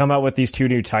they come out with these 2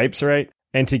 new types, right?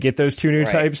 And to get those 2 new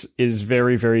types is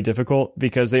very, very difficult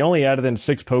because they only added in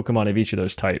 6 Pokemon of each of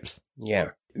those types. Yeah.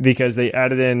 Because they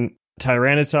added in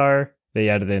Tyranitar, they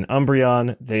added in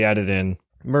Umbreon, they added in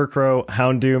Murkrow,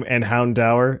 Houndoom, and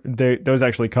Houndour. Those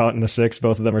actually caught in the 6.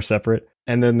 Both of them are separate.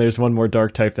 And then there's one more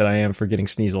dark type that I am forgetting,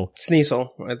 Sneasel. Sneasel,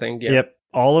 I think, yeah. Yep.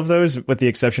 All of those, with the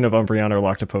exception of Umbreon, are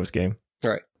locked to post game.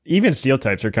 Right. Even Steel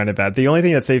types are kind of bad. The only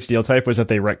thing that saved Steel type was that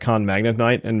they retconned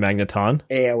Magnemite and Magneton.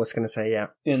 Yeah, I was going to say, yeah.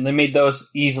 And they made those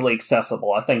easily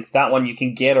accessible. I think that one you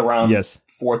can get around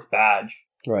 4th badge.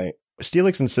 Right.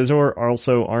 Steelix and Scizor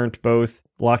also aren't both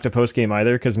locked to post game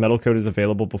either, because Metal Coat is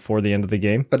available before the end of the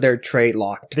game. But they're trade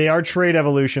locked. They are trade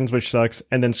evolutions, which sucks.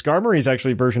 And then Skarmory is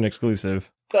actually version exclusive.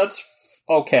 That's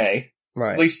okay.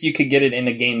 Right. At least you could get it in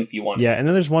a game if you want. Yeah, and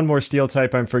then there's one more Steel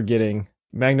type I'm forgetting.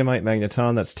 Magnemite,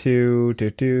 Magneton, that's 2.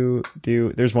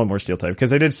 There's one more steel type,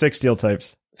 because I did 6 steel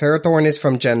types. Ferrothorn is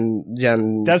from Gen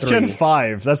That's 3. Gen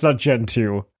 5. That's not Gen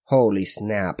 2. Holy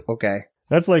snap. Okay.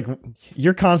 That's like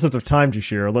your concept of time,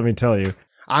 Jushiro, let me tell you.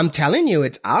 I'm telling you,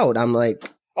 it's out. I'm like...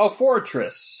 Oh,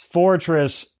 Fortress.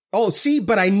 Oh, see,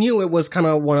 but I knew it was kind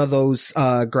of one of those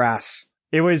grass.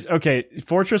 It was, okay,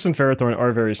 Fortress and Ferrothorn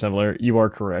are very similar. You are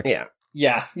correct. Yeah.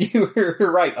 Yeah, you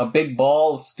were right. A big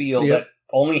ball of steel that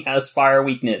only has fire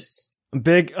weakness. A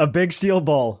big steel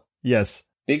ball. Yes.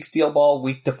 Big steel ball,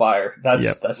 weak to fire.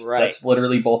 That's that's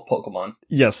literally both Pokemon.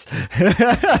 Yes.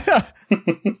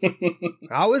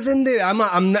 I was in the...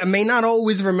 I may not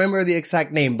always remember the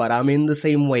exact name, but I'm in the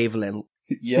same wavelength.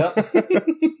 Yep.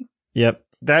 Yep.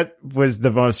 That was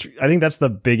the most... I think that's the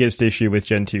biggest issue with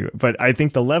Gen 2. But I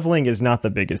think the leveling is not the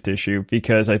biggest issue,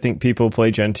 because I think people play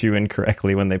Gen 2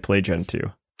 incorrectly when they play Gen 2.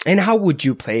 And how would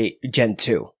you play Gen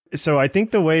 2? So I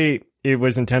think the way it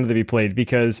was intended to be played,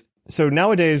 because... So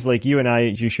nowadays, like, you and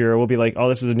I, Jushiro, will be like, oh,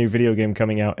 this is a new video game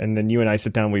coming out, and then you and I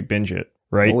sit down and we binge it,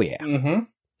 right? Oh, yeah. Mm-hmm.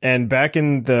 And back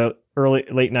in the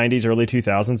late 90s, early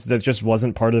 2000s, that just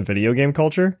wasn't part of the video game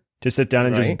culture, to sit down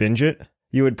and just binge it.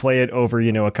 You would play it over,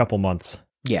 a couple months.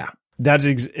 Yeah. That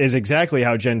is exactly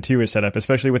how Gen 2 is set up,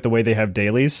 especially with the way they have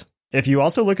dailies. If you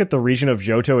also look at the region of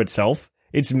Johto itself,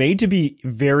 it's made to be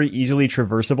very easily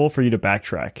traversable for you to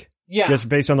backtrack. Yeah. Just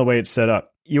based on the way it's set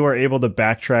up. You are able to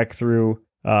backtrack through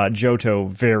Johto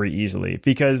very easily,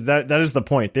 because that is the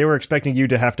point. They were expecting you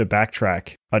to have to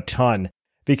backtrack a ton,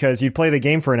 because you'd play the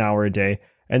game for an hour a day,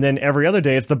 and then every other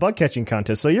day it's the bug catching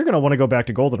contest. So you're going to want to go back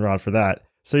to Goldenrod for that.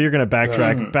 So you're going to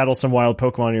backtrack, battle some wild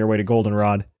Pokemon on your way to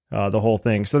Goldenrod, the whole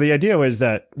thing. So the idea was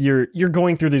that you're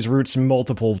going through these routes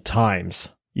multiple times.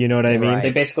 You know what I mean?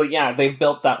 They basically, they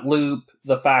built that loop.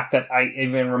 The fact that I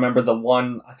even remember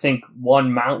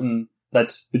one mountain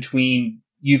that's between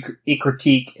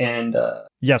Ecruteak and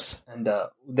yes, and the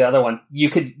other one.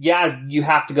 You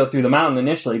have to go through the mountain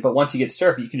initially, but once you get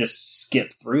surf, you can just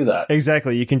skip through that.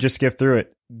 Exactly, you can just skip through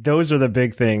it. Those are the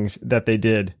big things that they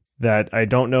did that I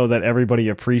don't know that everybody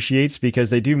appreciates, because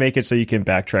they do make it so you can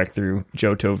backtrack through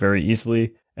Johto very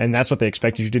easily, and that's what they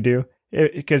expected you to do.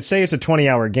 Because say it's a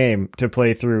 20-hour game to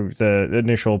play through the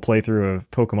initial playthrough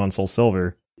of Pokemon Soul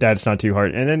Silver, that's not too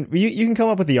hard. And then you can come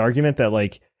up with the argument that,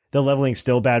 like, the leveling's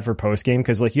still bad for post-game,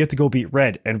 because, like, you have to go beat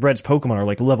Red, and Red's Pokemon are,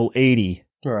 like, level 80.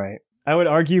 Right. I would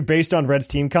argue, based on Red's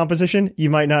team composition,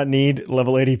 you might not need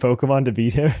level 80 Pokemon to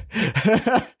beat him.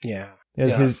 Yeah.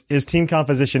 His team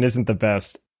composition isn't the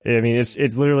best. I mean, it's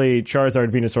literally Charizard,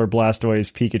 Venusaur,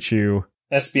 Blastoise, Pikachu,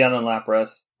 Espeon and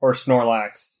Lapras, or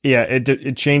Snorlax. Yeah,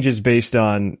 it changes based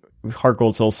on Heart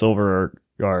Gold, Soul Silver,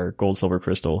 or Gold, Silver,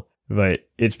 Crystal. But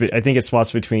I think it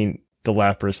swaps between the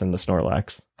Lapras and the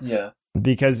Snorlax. Yeah.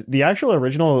 Because the actual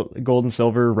original Gold and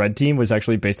Silver Red team was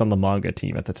actually based on the manga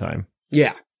team at the time.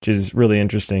 Yeah. Which is really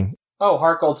interesting. Oh,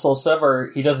 Heart Gold, Soul Silver,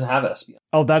 he doesn't have Espeon.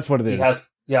 Oh, that's what it is.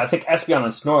 He has, I think Espeon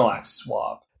and Snorlax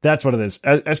swap. That's what it is.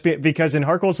 Because in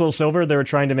Heart Gold, Soul Silver, they were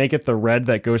trying to make it the red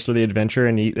that goes through the adventure,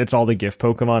 and it's all the gift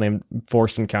Pokemon and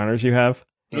forced encounters you have.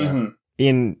 Mm-hmm.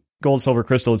 In Gold, Silver,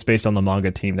 Crystal, it's based on the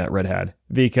manga team that Red had.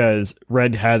 Because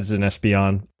Red has an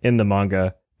Espeon in the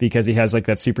manga, because he has, like,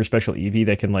 that super special Eevee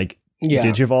that can, like,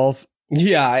 Digivolve.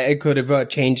 Yeah, it could have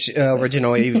changed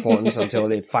original Eevee forms until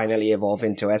they finally evolve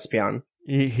into Espeon.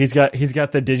 He's got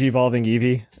the Digivolving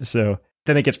Eevee, so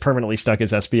then it gets permanently stuck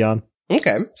as Espeon.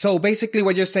 Okay, so basically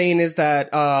what you're saying is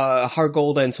that Heart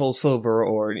Gold and Soul Silver,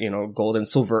 or, Gold and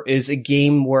Silver, is a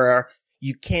game where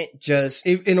you can't just,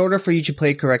 in order for you to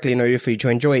play it correctly, in order for you to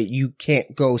enjoy it, you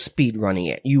can't go speed running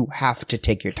it. You have to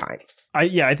take your time.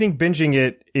 I think binging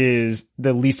it is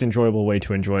the least enjoyable way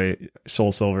to enjoy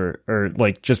Soul Silver, or,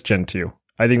 like, just Gen 2.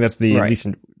 I think that's the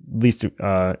least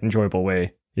enjoyable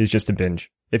way, is just to binge.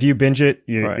 If you binge it,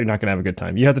 you're not going to have a good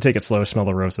time. You have to take it slow, smell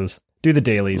the roses, do the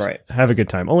dailies, have a good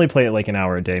time. Only play it like an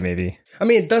hour a day, maybe. I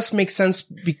mean, it does make sense,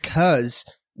 because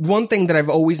one thing that I've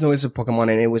always noticed with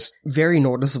Pokemon, and it was very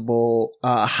noticeable,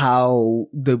 how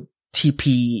the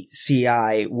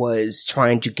TPCI was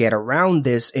trying to get around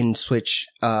this in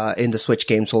the Switch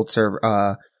game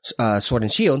Sword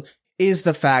and Shield, is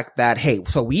the fact that, hey,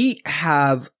 so we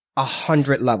have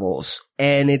 100 levels,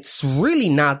 and it's really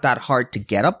not that hard to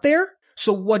get up there.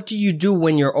 So what do you do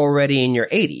when you're already in your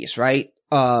 80s, right?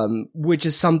 Which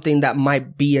is something that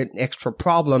might be an extra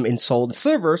problem in Soul and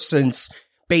Silver, since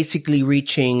basically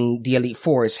reaching the Elite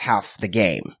Four is half the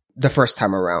game the first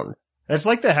time around. It's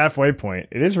like the halfway point.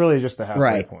 It is really just the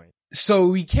halfway point. So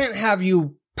we can't have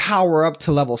you power up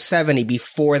to level 70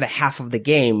 before the half of the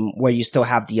game where you still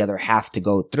have the other half to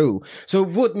go through. So it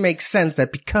would make sense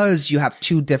that because you have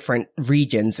 2 different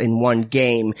regions in one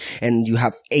game and you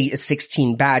have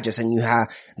 16 badges and you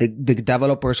have the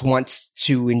developers want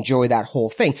to enjoy that whole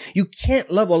thing, you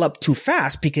can't level up too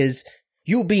fast because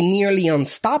you'll be nearly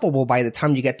unstoppable by the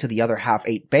time you get to the other half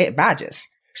 8 badges.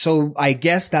 So I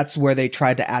guess that's where they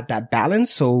tried to add that balance.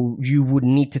 So you would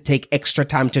need to take extra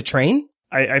time to train.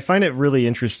 I find it really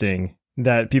interesting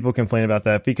that people complain about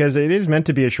that because it is meant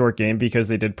to be a short game because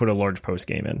they did put a large post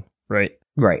game in, right?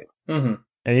 Right. Mm-hmm.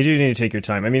 And you do need to take your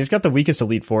time. I mean, it's got the weakest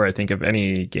Elite Four, I think, of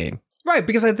any game. Right,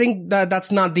 because I think that's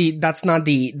not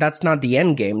the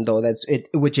end game though. That's it,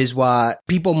 which is what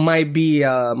people might be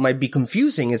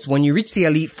confusing. Is when you reach the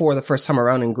Elite Four the first time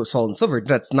around in Soul and Silver,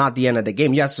 that's not the end of the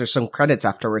game. Yes, there's some credits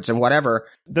afterwards and whatever.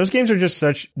 Those games are just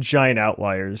such giant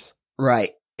outliers. Right.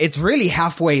 It's really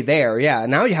halfway there, yeah.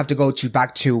 Now you have to go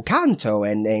back to Kanto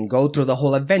and go through the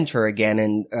whole adventure again,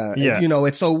 and you know,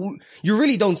 it's so you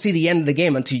really don't see the end of the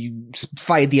game until you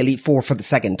fight the Elite Four for the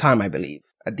second time, I believe,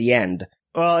 at the end.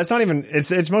 Well, it's not even.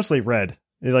 It's mostly Red.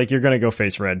 Like you're gonna go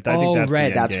face Red. I think that's Red. The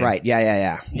end that's game. Right.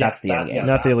 Yeah. That's the end game.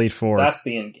 Not the Elite Four. That's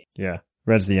the end game. Yeah,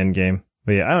 Red's the end game.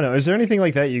 But yeah, I don't know. Is there anything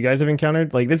like that you guys have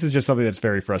encountered? Like this is just something that's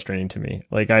very frustrating to me.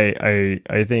 Like I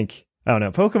think. I don't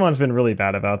know. Pokemon's been really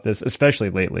bad about this,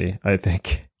 especially lately, I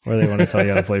think, where they want to tell you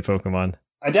how to play Pokemon.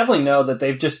 I definitely know that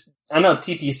I know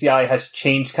TPCI has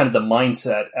changed kind of the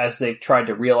mindset as they've tried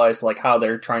to realize like how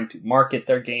they're trying to market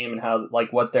their game and how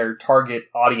like what their target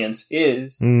audience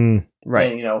is.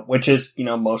 Right. And, you know, which is, you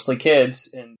know, mostly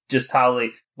kids, and just how they,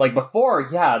 like before,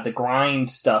 yeah, the grind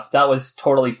stuff, that was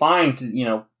totally fine to, you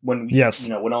know, when we, you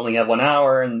know, would only have 1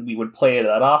 hour and we would play it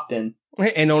that often.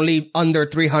 And only under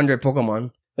 300 Pokemon.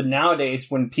 But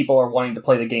nowadays, when people are wanting to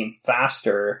play the game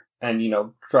faster and, you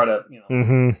know, try to, you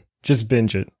know, just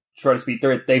binge it, try to speed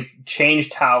through it, they've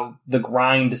changed how the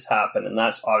grind has happened. And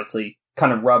that's obviously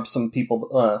kind of rubbed some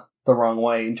people the wrong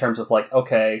way in terms of like,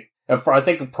 okay, I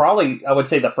think probably I would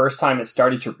say the first time it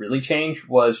started to really change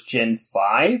was Gen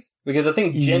 5. Because I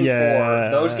think Gen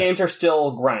 4, those games are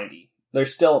still grindy. They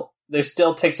still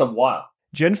takes a while.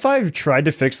 Gen 5 tried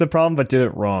to fix the problem, but did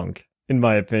it wrong, in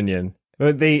my opinion.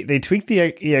 They tweaked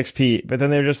the EXP, but then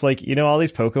they're just like, you know, all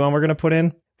these Pokemon we're going to put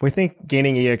in, we think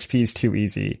gaining EXP is too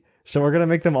easy. So we're going to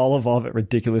make them all evolve at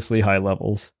ridiculously high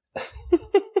levels.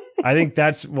 I think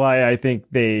that's why I think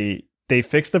they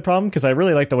fixed the problem, because I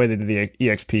really like the way they did the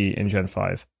EXP in Gen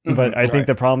 5. But I think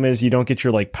the problem is you don't get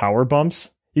your like power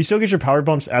bumps. You still get your power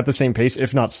bumps at the same pace,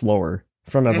 if not slower,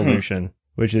 from evolution,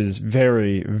 which is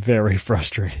very, very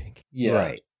frustrating. Yeah.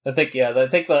 Right. I think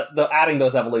the adding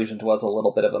those evolutions was a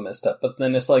little bit of a misstep, but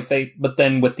then it's like but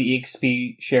then with the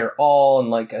EXP share all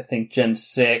and like I think Gen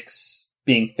 6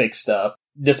 being fixed up,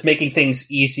 just making things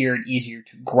easier and easier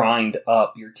to grind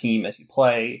up your team as you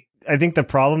play. I think the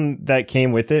problem that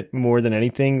came with it more than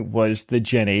anything was the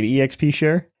Gen 8 EXP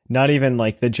share, not even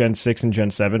like the Gen 6 and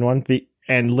Gen 7 one,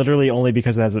 and literally only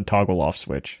because it has a toggle off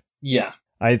switch. Yeah.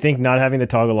 I think not having the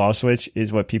toggle off switch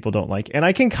is what people don't like, and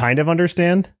I can kind of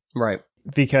understand. Right.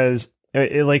 Because,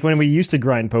 like, when we used to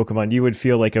grind Pokemon, you would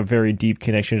feel like a very deep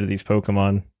connection to these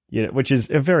Pokemon, you know, which is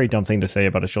a very dumb thing to say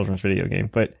about a children's video game,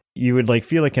 but you would, like,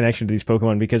 feel a connection to these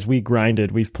Pokemon because we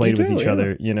grinded, we've played with each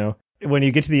other, you know? When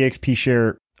you get to the XP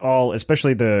share,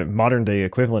 especially the modern-day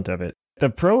equivalent of it,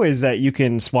 the pro is that you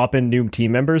can swap in new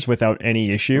team members without any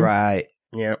issue. Right,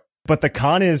 yeah. But the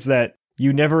con is that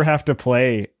you never have to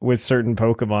play with certain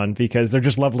Pokemon because they're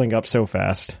just leveling up so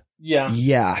fast. Yeah.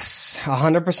 Yes,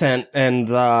 100%.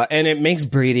 And it makes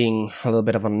breeding a little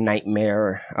bit of a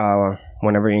nightmare,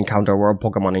 whenever you encounter a world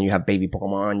Pokemon and you have baby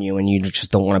Pokemon on you and you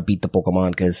just don't want to beat the Pokemon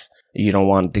because you don't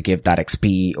want to give that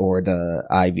XP or the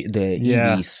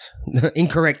EVs,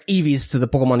 incorrect EVs to the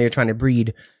Pokemon you're trying to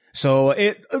breed. So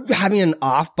having an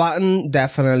off button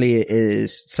definitely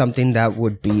is something that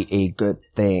would be a good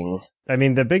thing. I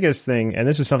mean, the biggest thing, and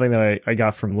this is something that I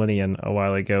got from Linian a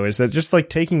while ago, is that just like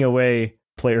taking away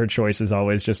player choice is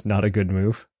always just not a good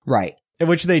move. Right.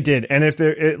 Which they did. And if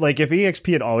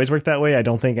EXP had always worked that way, I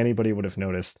don't think anybody would have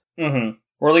noticed. Mm-hmm.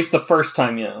 Or at least the first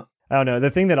time, yeah. I don't know.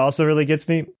 The thing that also really gets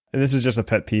me, and this is just a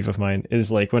pet peeve of mine, is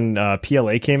like when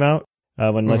PLA came out,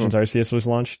 when Legends Arceus was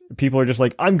launched, people are just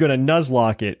like, I'm going to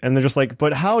Nuzlocke it. And they're just like,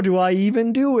 but how do I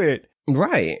even do it?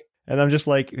 Right. And I'm just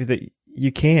like,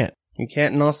 you can't. You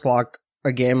can't Nuzlocke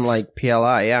a game like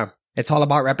PLI, yeah. It's all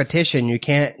about repetition. You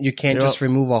can't just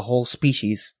remove a whole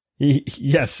species.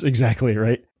 Yes, exactly,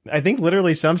 right? I think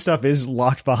literally some stuff is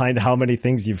locked behind how many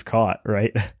things you've caught,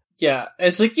 right? Yeah,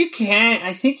 it's like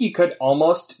I think you could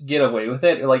almost get away with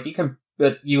it. Like you can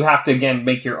But you have to, again,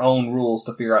 make your own rules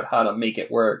to figure out how to make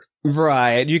it work.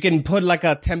 Right. You can put like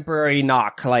a temporary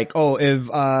knock, like, oh, if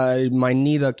my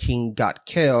Nidoking got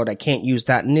killed, I can't use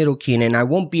that Nidoking, and I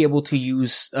won't be able to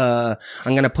use I'm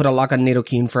gonna put a lock on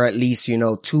Nidoking for at least,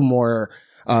 2 more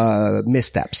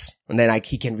missteps. And then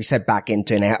he can reset back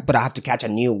into it, but I have to catch a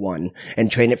new one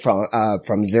and train it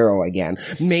from 0 again.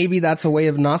 Maybe that's a way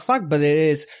of Nuzlocke, but it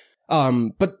is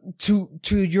but to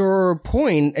your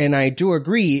point, and I do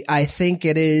agree, I think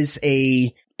it is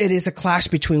a clash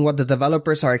between what the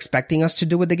developers are expecting us to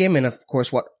do with the game and of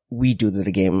course what we do to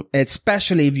the game,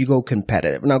 especially if you go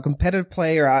competitive. Now, competitive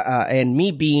player, and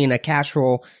me being a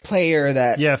casual player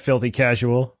that... Yeah, filthy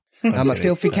casual. I'm a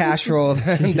filthy casual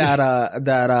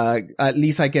that at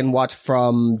least I can watch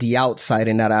from the outside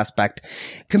in that aspect.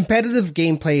 Competitive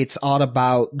gameplay, it's all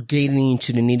about getting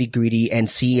into the nitty gritty and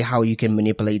see how you can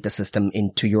manipulate the system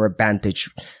into your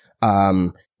advantage,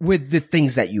 with the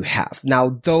things that you have. Now,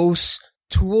 those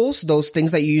tools, those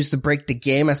things that you use to break the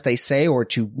game, as they say, or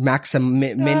to min-max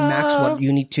what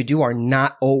you need to do are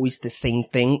not always the same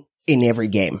thing in every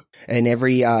game, in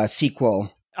every,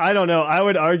 sequel. I don't know. I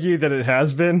would argue that it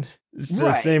has been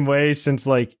the same way since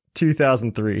like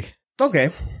 2003. Okay.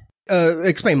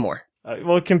 Explain more.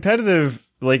 Well, competitive,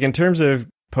 like in terms of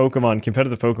Pokemon,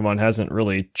 competitive Pokemon hasn't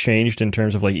really changed in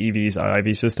terms of like EV's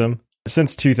IV system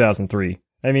since 2003.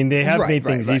 I mean, they have made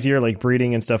things easier, like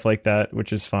breeding and stuff like that,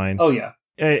 which is fine. Oh, yeah.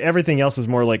 Everything else is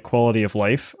more like quality of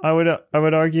life, I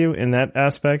would argue, in that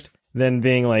aspect, than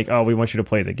being like, oh, we want you to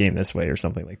play the game this way or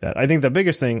something like that. I think the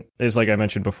biggest thing is, like I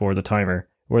mentioned before, the timer,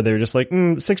 where they're just like,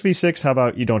 6v6, how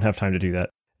about you don't have time to do that?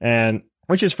 And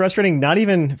which is frustrating, not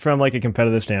even from like a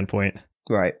competitive standpoint.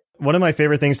 Right. One of my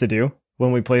favorite things to do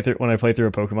when I play through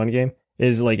a Pokemon game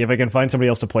is, like, if I can find somebody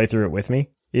else to play through it with me,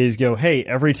 is go, hey,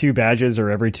 every 2 badges or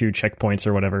every 2 checkpoints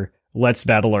or whatever, let's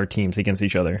battle our teams against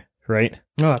each other, right?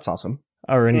 Oh, that's awesome.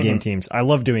 Our in-game teams. I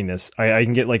love doing this. I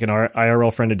can get like an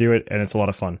IRL friend to do it, and it's a lot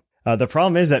of fun. The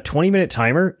problem is that 20-minute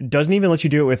timer doesn't even let you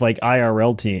do it with like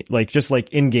IRL team, like just like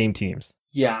in-game teams.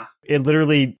 Yeah. It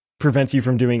literally prevents you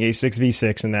from doing a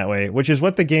 6v6 in that way, which is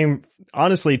what the game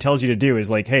honestly tells you to do, is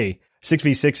like, hey,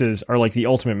 6v6s are like the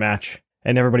ultimate match,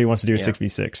 and everybody wants to do a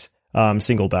 6v6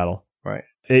 single battle. Right.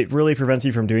 It really prevents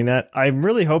you from doing that. I'm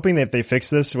really hoping that they fix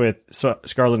this with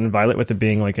Scarlet and Violet, with it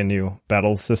being like a new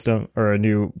battle system or a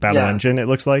new battle engine, it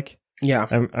looks like. Yeah.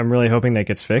 I'm really hoping that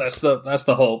gets fixed. That's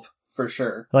the hope, for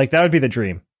sure. Like, that would be the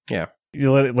dream. Yeah.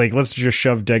 Like, let's just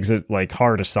shove Dexit like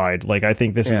hard aside. Like, I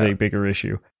think this is a bigger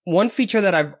issue. One feature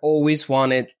that I've always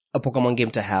wanted a Pokemon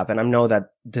game to have, and I know that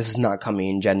this is not coming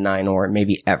in Gen 9 or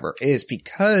maybe ever, is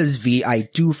because I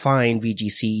do find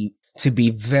VGC to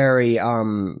be very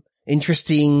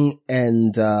interesting,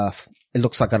 and it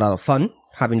looks like a lot of fun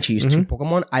having to use 2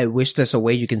 Pokemon. I wish there's a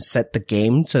way you can set the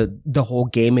game to the whole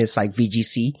game is like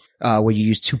VGC, where you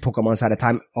use 2 Pokemons at a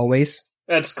time always.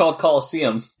 It's called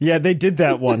Coliseum. Yeah, they did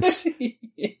that once.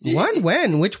 What?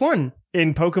 When? Which one?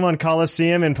 In Pokemon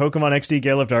Coliseum and Pokemon XD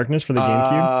Gale of Darkness for the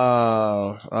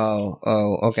GameCube.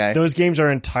 Oh, okay. Those games are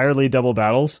entirely double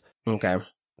battles. Okay.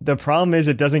 The problem is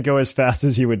it doesn't go as fast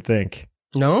as you would think.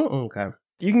 No? Okay.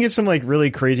 You can get some like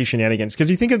really crazy shenanigans, because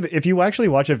you think of, if you actually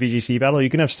watch a VGC battle, you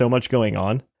can have so much going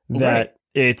on that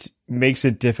it makes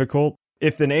it difficult.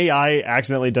 If an AI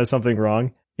accidentally does something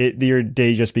wrong, your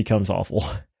day just becomes awful.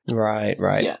 Right.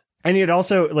 Yeah. And it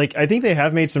also, like, I think they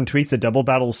have made some tweaks to double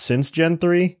battles since Gen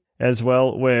 3 as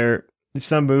well, where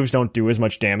some moves don't do as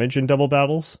much damage in double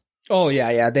battles. Oh,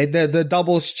 yeah. The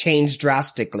doubles changed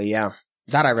drastically, yeah.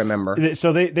 That I remember.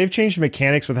 So they've changed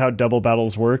mechanics with how double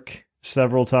battles work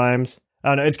several times. I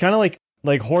don't know, it's kind of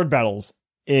like horde battles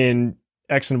in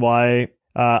X and Y,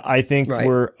 I think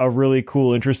were a really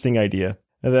cool, interesting idea.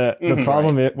 The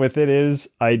problem with it is,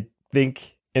 I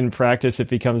think in practice it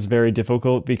becomes very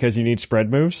difficult because you need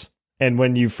spread moves. And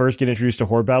when you first get introduced to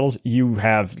horde battles, you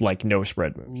have like no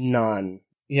spread moves. None.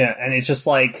 Yeah, and it's just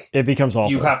like, it becomes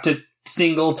awful. You have to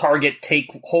single target,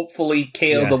 hopefully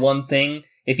KO the one thing.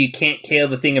 If you can't KO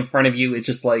the thing in front of you, it's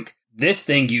just like, this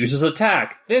thing uses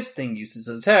attack. This thing uses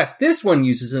an attack. This one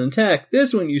uses an attack.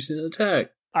 This one uses an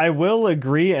attack. I will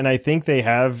agree, and I think they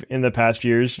have in the past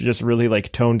years just really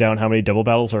like toned down how many double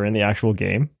battles are in the actual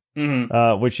game,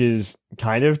 which is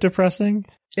kind of depressing.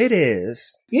 It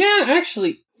is. Yeah,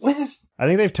 actually, I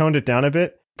think they've toned it down a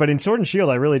bit, but in Sword and Shield,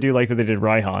 I really do like that they did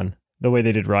Raihan the way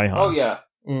they did Raihan. Oh yeah.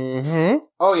 Mm-hmm.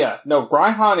 Oh yeah. No,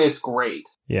 Raihan is great.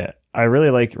 Yeah, I really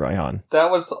like Raihan. That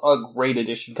was a great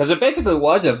addition, because it basically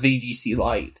was a VGC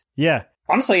Lite. Yeah.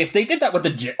 Honestly, if they did that with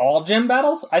the all gym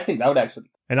battles, I think that would actually...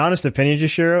 An honest opinion,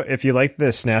 Jashiro, if you like the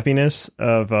snappiness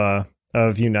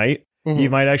of Unite, you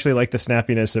might actually like the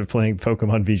snappiness of playing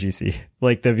Pokemon VGC,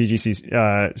 like the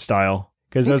VGC style,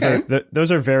 because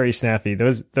those are very snappy.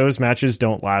 Those matches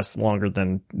don't last longer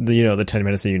than the 10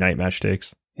 minutes a Unite match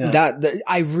takes. Yeah.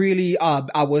 I really,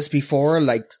 I was before,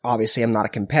 like, obviously I'm not a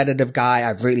competitive guy.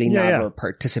 I've really never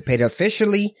participated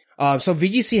officially. So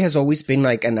VGC has always been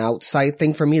like an outside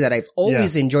thing for me that I've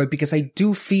always enjoyed, because I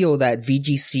do feel that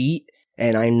VGC,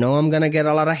 and I know I'm gonna get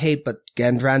a lot of hate, but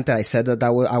again, granted, I said that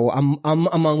I'm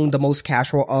among the most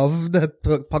casual of the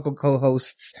Puckle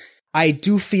co-hosts. I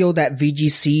do feel that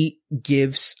VGC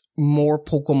gives more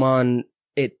Pokemon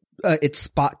its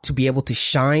spot to be able to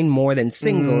shine more than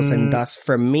singles, and thus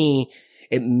for me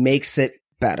it makes it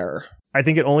better. I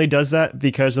think it only does that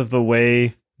because of the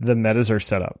way the metas are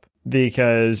set up,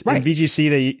 because in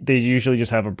VGC they usually just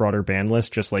have a broader ban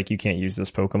list, just like you can't use this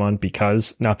Pokemon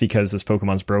not because this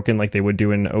Pokemon's broken like they would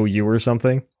do in OU or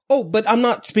something. Oh, but I'm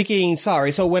not speaking,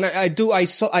 sorry. So when I do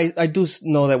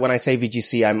know that when I say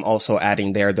VGC, I'm also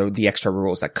adding there the extra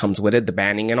rules that comes with it, the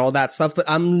banning and all that stuff, but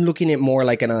I'm looking at more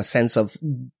like in a sense of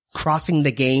crossing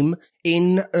the game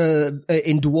in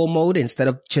dual mode. Instead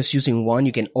of just using one,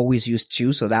 you can always use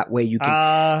two, so that way you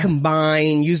can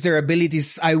combine, use their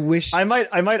abilities. I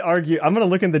might argue. I'm going to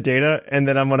look in the data and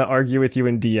then I'm going to argue with you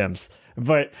in DMs.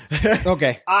 But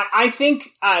okay. I think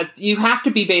you have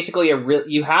to be basically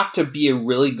you have to be a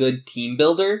really good team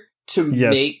builder to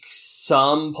make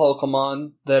some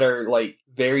Pokemon that are like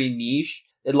very niche,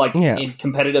 in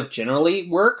competitive generally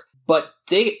work. But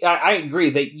I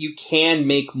agree that you can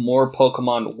make more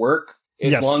Pokemon work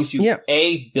as long as you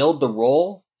A, build the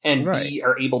role, and B,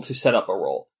 are able to set up a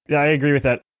role. Yeah, I agree with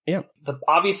that. Yeah.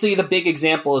 Obviously, the big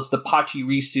example is the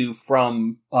Pachirisu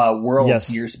from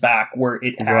Worlds years back, where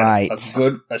it had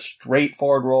a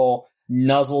straightforward role,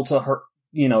 nuzzle to her,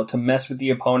 to mess with the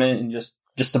opponent, and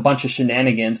just a bunch of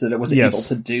shenanigans that it was able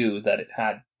to do. That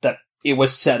it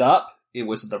was set up, it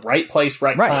was the right place,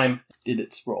 right time, did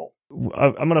its role.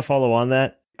 I'm going to follow on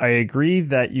that. I agree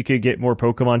that you could get more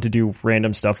Pokemon to do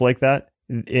random stuff like that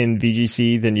in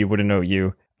VGC than you would in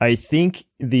OU. I think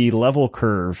the level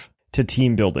curve to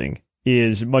team building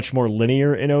is much more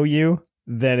linear in OU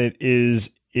than it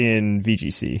is in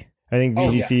VGC. I think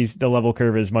VGC's the level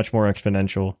curve is much more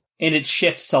exponential. And it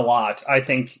shifts a lot. I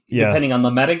think depending on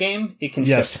the metagame, it can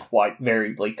shift quite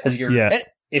variably, because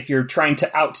if you're trying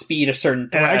to outspeed a certain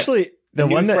threat, and actually the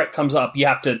new one threat comes up, you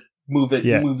have to move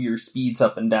your speeds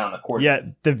up and down accordingly. Yeah,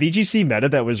 the VGC meta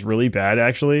that was really bad,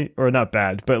 actually, or not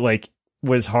bad, but like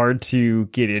was hard to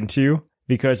get into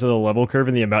because of the level curve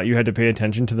and the amount you had to pay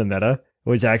attention to the meta,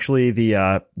 was actually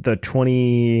the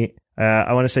 20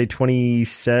 I want to say 20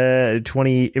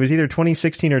 it was either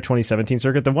 2016 or 2017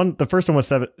 circuit. The first one was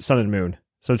Sun and Moon.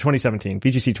 So 2017,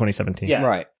 VGC 2017. Yeah.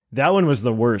 Right. That one was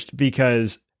the worst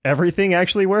because everything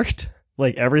actually worked.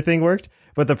 Like everything worked.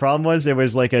 But the problem was it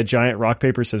was like a giant rock,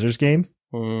 paper, scissors game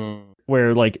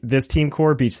where like this team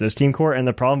core beats this team core. And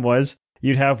the problem was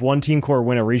you'd have one team core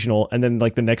win a regional and then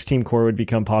like the next team core would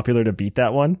become popular to beat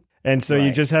that one. And so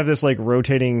you just have this like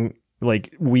rotating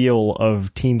like wheel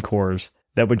of team cores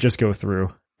that would just go through.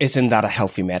 Isn't that a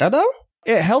healthy meta though?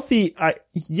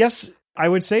 Yes, I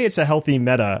would say it's a healthy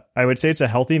meta.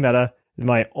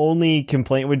 My only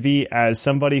complaint would be, as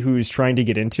somebody who's trying to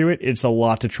get into it, it's a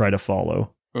lot to try to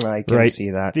follow. I can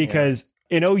see that. Because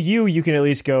in OU, you can at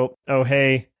least go, oh,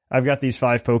 hey, I've got these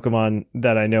 5 Pokemon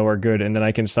that I know are good, and then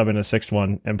I can sub in a 6th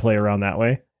one and play around that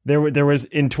way. There was,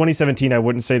 in 2017, I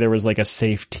wouldn't say there was like a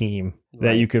safe team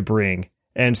that you could bring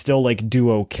and still like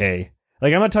do okay.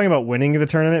 Like, I'm not talking about winning the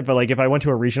tournament, but like if I went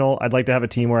to a regional, I'd like to have a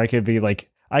team where I could be like,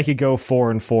 I could go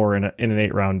 4-4 in an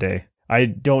 8-round day. I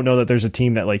don't know that there's a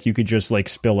team that like you could just like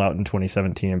spill out in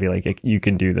 2017 and be like, you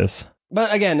can do this.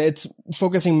 But again, it's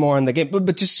focusing more on the game.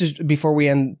 But just before we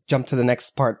jump to the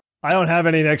next part. I don't have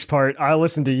any next part. I'll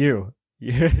listen to you.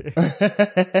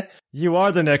 You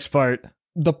are the next part.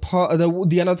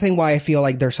 The other thing why I feel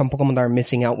like there's some Pokemon that are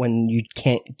missing out when you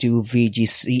can't do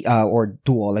VGC, or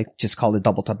dual, like just call it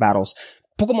double tap battles.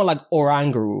 Pokemon like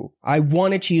Oranguru. I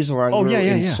wanted to use Oranguru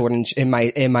in Sword and in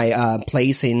my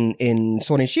place in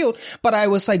Sword and Shield, but I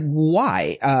was like,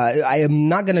 why? I am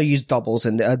not gonna use doubles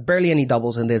and barely any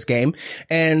doubles in this game,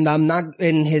 and I'm not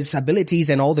in his abilities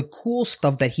and all the cool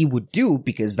stuff that he would do,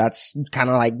 because that's kind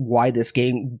of like why this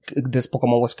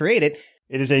Pokemon was created.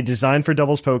 It is a design for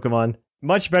doubles Pokemon.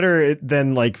 Much better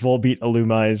than like Volbeat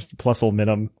Illumized plus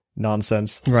Ulminum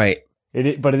nonsense. Right.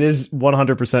 But it is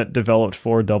 100% developed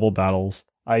for double battles.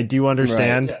 I do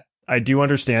understand. Right. I do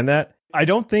understand that. I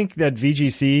don't think that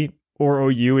VGC or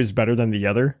OU is better than the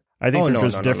other. I think they're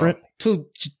just different. No.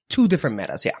 Two different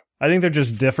metas, yeah. I think they're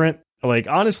just different. Like,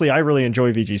 honestly, I really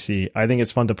enjoy VGC. I think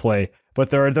it's fun to play. But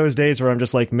there are those days where I'm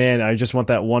just like, man, I just want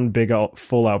that one big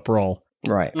full out brawl.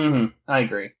 Right. Mm-hmm. I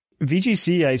agree.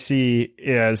 VGC I see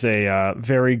as a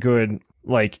very good,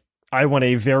 like, I want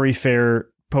a very fair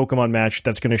Pokemon match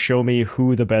that's going to show me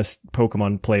who the best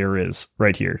Pokemon player is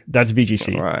right here. That's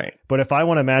VGC. Right. But if I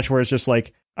want a match where it's just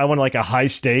like, I want like a high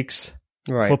stakes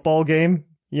football game,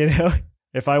 you know,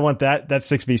 if I want that, that's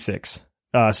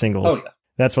 6v6 singles. Oh, yeah.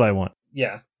 That's what I want.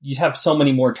 Yeah. You have so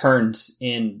many more turns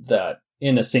in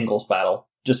a singles battle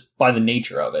just by the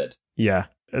nature of it. Yeah.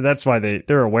 That's why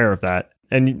they're aware of that.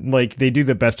 And like they do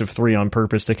the best of 3 on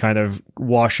purpose to kind of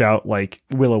wash out like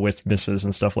Will-O-Wisp misses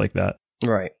and stuff like that.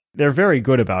 Right. They're very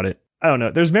good about it. I don't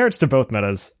know. There's merits to both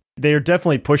metas. They are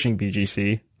definitely pushing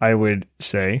VGC, I would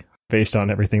say, based on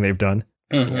everything they've done.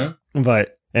 Mm-hmm.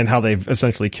 And how they've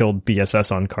essentially killed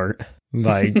BSS on cart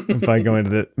by going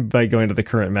to the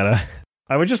current meta.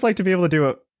 I would just like to be able to do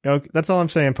it. You know, that's all I'm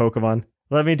saying, Pokemon.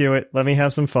 Let me do it. Let me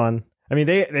have some fun. I mean,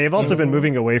 they've also been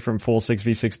moving away from full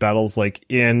 6v6 battles, like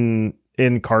in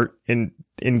cart in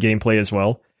gameplay as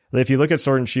well. If you look at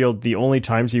Sword and Shield, the only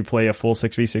times you play a full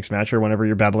 6v6 match are whenever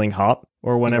you're battling Hop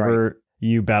or whenever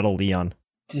you battle Leon.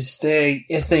 Is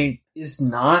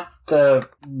not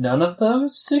none of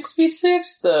those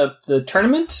 6v6 the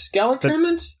tournament Galar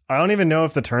tournament? I don't even know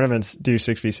if the tournaments do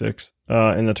 6v6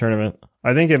 in the tournament.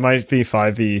 I think it might be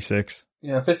 5v6.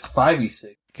 Yeah, if it's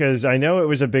 5v6, because I know it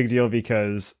was a big deal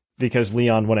because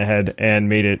Leon went ahead and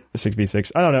made it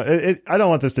 6v6. I don't know. I don't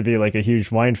want this to be like a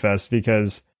huge wine fest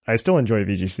because I still enjoy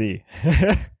VGC.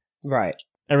 Right.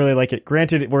 I really like it.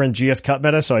 Granted, we're in GS Cup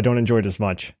meta, so I don't enjoy it as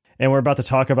much. And we're about to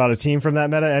talk about a team from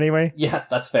that meta anyway. Yeah,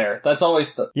 that's fair. That's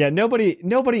always the... Yeah,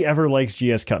 nobody ever likes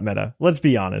GS Cup meta. Let's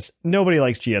be honest. Nobody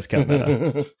likes GS Cup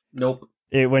meta. Nope.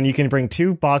 When you can bring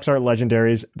 2 box art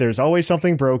legendaries, there's always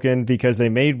something broken because they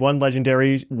made one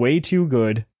legendary way too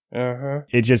good. Uh-huh.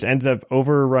 It just ends up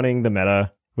overrunning the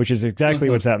meta, which is exactly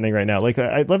what's happening right now. Like,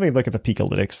 let me look at the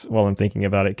Pikalytics while I'm thinking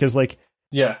about it, because like,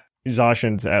 yeah,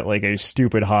 Zacian's at like a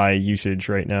stupid high usage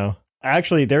right now.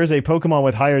 Actually, there's a Pokemon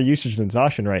with higher usage than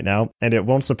Zacian right now, and it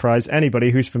won't surprise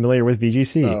anybody who's familiar with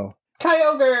VGC. Oh.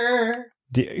 Kyogre!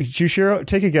 Jushiro,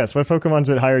 take a guess. What Pokemon's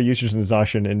at higher usage than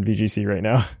Zacian in VGC right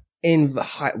now? In the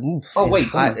high...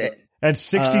 At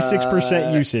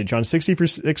 66% usage on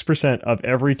 66% of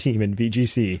every team in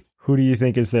VGC. Who do you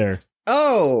think is there?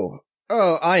 Oh,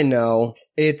 I know.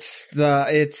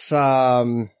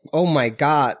 Oh my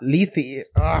god, Lethe.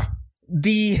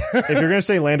 If you're gonna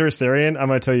say Landorus Therian, I'm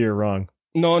gonna tell you you're wrong.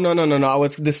 No. I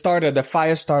was the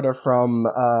fire starter from,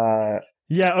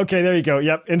 Yeah, okay, there you go.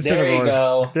 Yep, Incineroar. There you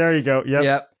go. There you go.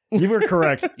 Yep. You were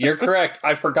correct. You're correct.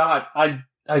 I forgot. I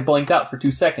blanked out for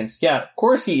 2 seconds. Yeah, of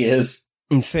course he is.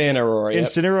 Incineroar. Yep.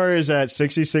 Incineroar is at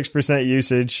 66%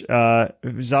 usage.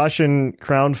 Zacian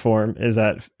Crown Form is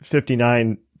at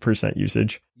 59%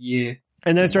 usage. Yeah.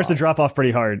 And then it starts to drop off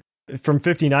pretty hard. From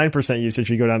 59% usage,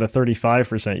 you go down to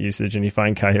 35% usage and you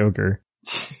find Kyogre.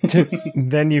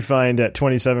 Then you find at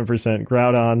 27%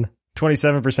 Groudon,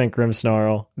 27%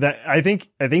 Grimmsnarl. That I think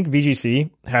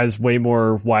VGC has way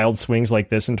more wild swings like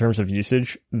this in terms of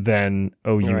usage than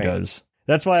OU does.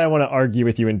 That's why I want to argue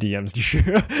with you in DMs.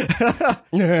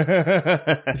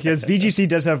 Because VGC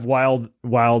does have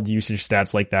wild usage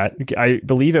stats like that. I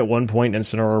believe at one point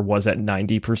Incineroar was at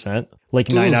 90%. Like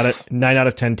 9 out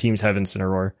of 10 teams have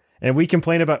Incineroar. And we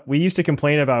used to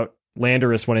complain about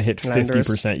Landorus when it hit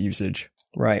 50% usage.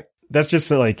 Right. That's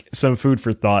just like some food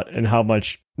for thought and how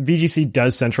much VGC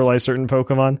does centralize certain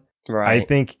Pokemon. Right. I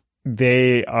think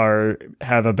they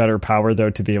have a better power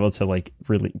though to be able to like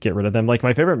really get rid of them. Like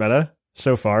my favorite meta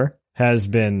so far has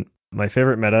been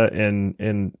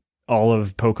in all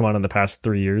of Pokemon in the past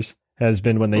 3 years has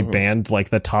been when they banned like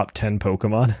the top 10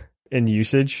 Pokemon in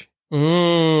usage.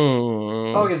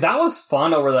 Oh, yeah, that was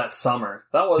fun over that summer.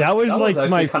 That was like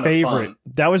my favorite. Fun.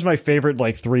 That was my favorite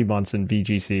like 3 months in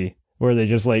VGC where they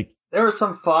just like there were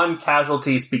some fun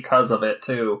casualties because of it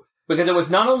too. Because it was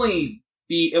not only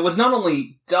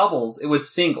doubles, it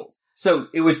was singles. So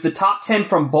it was the top 10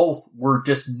 from both were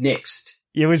just nixed.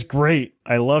 It was great.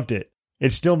 I loved it.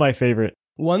 It's still my favorite.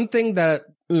 One thing that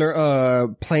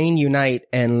playing Unite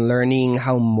and learning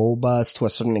how MOBAs to a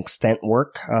certain extent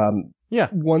work. Yeah.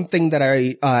 One thing that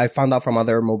I found out from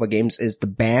other MOBA games is the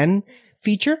ban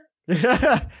feature,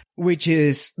 which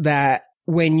is that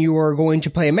when you are going to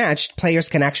play a match, players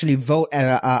can actually vote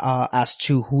as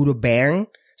to who to ban.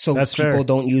 So That's people fair.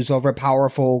 don't use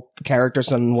overpowerful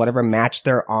characters on whatever match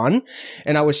they're on.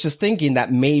 And I was just thinking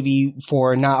that maybe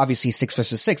for not obviously 6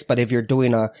 versus 6, but if you're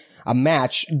doing a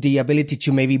match, the ability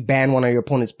to maybe ban one of your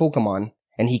opponent's Pokemon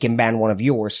and he can ban one of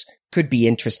yours could be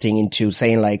interesting into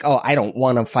saying like, oh, I don't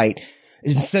want to fight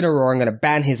Incineroar, I'm going to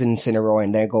ban his Incineroar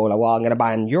and then go like, well, I'm going to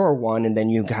ban your one and then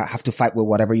you have to fight with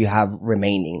whatever you have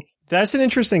remaining. That's an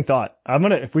interesting thought.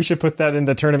 If we should put that in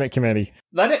the tournament committee.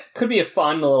 That could be a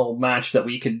fun little match that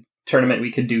we could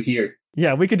do here.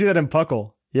 Yeah, we could do that in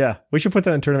Puckle. Yeah, we should put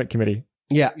that in tournament committee.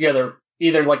 Yeah. Yeah, they're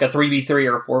either like a 3v3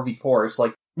 or a 4v4. It's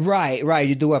like, Right.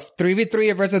 You do a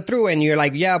 3v3 versus through and you're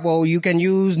like, yeah, well, you can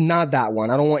use not that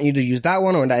one. I don't want you to use that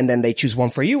one or that. And then they choose one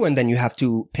for you and then you have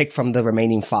to pick from the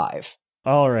remaining 5.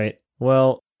 All right.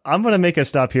 Well, I'm going to make a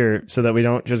stop here so that we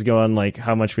don't just go on like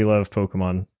how much we love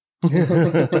Pokemon.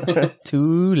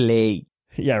 Too late.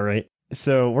 Yeah, right.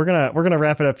 So we're going to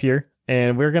wrap it up here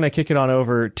and we're going to kick it on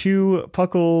over to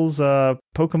Puckle's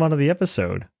Pokemon of the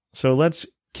episode. So let's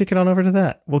kick it on over to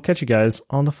that. We'll catch you guys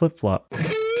on the flip-flop.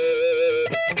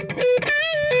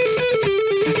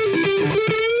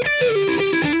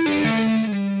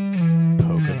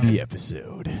 The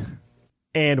episode.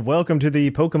 And welcome to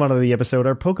the Pokemon of the episode.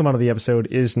 Our Pokemon of the episode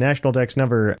is National Dex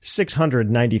number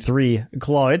 693,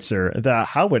 Clawitzer, the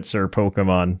Howitzer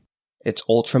Pokemon. Its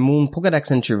Ultramoon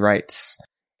Pokedex entry writes,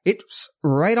 its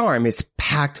right arm is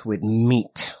packed with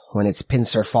meat. When its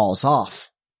pincer falls off,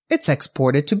 it's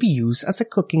exported to be used as a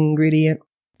cooking ingredient.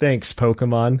 Thanks,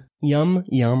 Pokemon. Yum,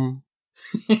 yum.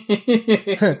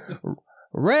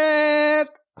 Red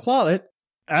Clawlet.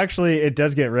 Actually, it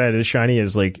does get red. As shiny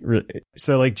as like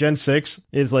Gen 6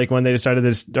 is like when they decided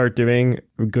to start doing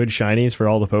good shinies for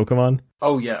all the Pokemon.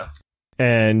 oh yeah.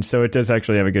 And so it does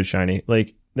actually have a good shiny.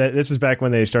 Like this is back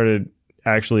when they started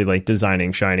actually like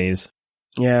designing shinies.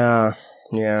 Yeah.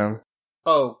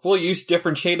 Oh, we'll use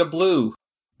different shade of blue.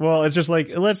 Well, it's just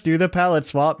like, let's do the palette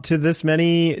swap to this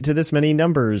many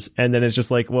numbers. And then it's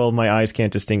just like, well, my eyes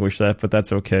can't distinguish that, but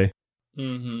that's okay.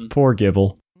 Mm-hmm. Poor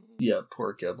Gibble. Yeah,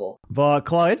 poor Gibble. But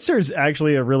Clawitzer is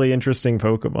actually a really interesting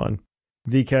Pokemon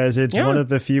because it's one of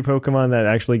the few Pokemon that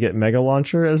actually get Mega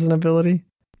Launcher as an ability.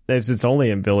 It's its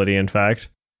only ability, in fact.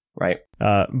 Right.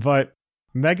 But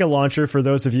Mega Launcher, for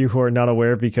those of you who are not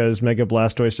aware, because Mega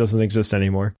Blastoise doesn't exist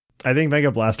anymore. I think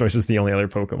Mega Blastoise is the only other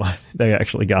Pokemon that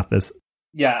actually got this.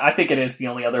 Yeah, I think it is the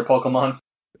only other Pokemon.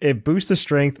 It boosts the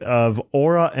strength of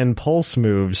Aura and Pulse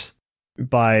moves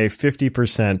by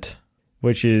 50%.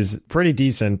 Which is pretty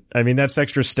decent. I mean, that's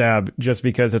extra stab just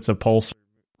because it's a pulse.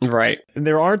 Right.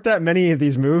 There aren't that many of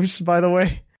these moves, by the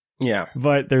way. Yeah.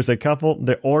 But there's a couple.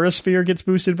 The Aura Sphere gets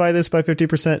boosted by this by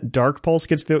 50%. Dark Pulse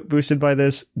gets boosted by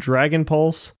this. Dragon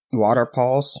Pulse. Water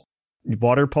Pulse.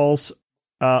 Water Pulse.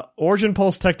 Origin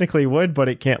Pulse technically would, but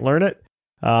it can't learn it.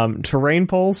 Terrain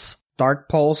Pulse. Dark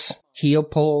Pulse. Heal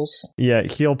Pulse. Yeah,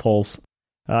 Heal Pulse.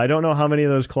 I don't know how many of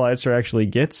those Clawitzer actually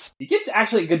gets. He gets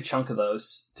actually a good chunk of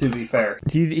those, to be fair.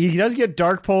 He does get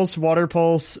Dark Pulse, Water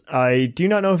Pulse. I do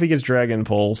not know if he gets Dragon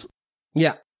Pulse.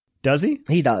 Yeah. Does he?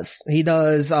 He does.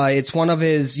 It's one of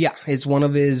his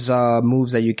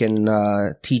moves that you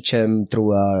can teach him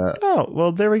through Oh,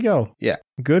 well, there we go. Yeah.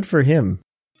 Good for him.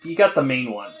 You got the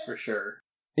main ones, for sure.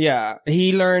 Yeah,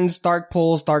 he learns Dark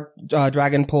Pulse,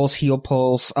 Dragon Pulse, Heal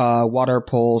Pulse, Water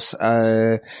Pulse,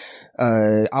 Outer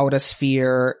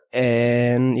Sphere,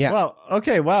 and yeah. Wow.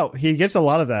 Okay. Wow. He gets a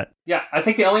lot of that. Yeah, I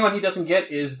think the only one he doesn't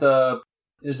get is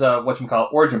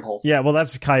whatchamacallit, Origin Pulse. Yeah. Well,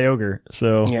 that's Kyogre.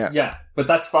 So Yeah, but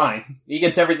that's fine. He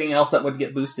gets everything else that would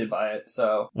get boosted by it,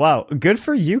 so. Wow. Good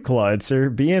for you,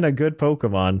 Clawitzer, being a good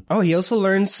Pokemon. Oh, he also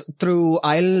learns through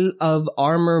Isle of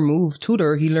Armor move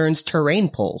tutor. He learns Terrain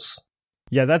Pulse.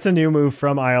 Yeah, that's a new move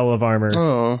from Isle of Armor.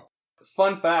 Oh.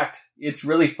 Fun fact, it's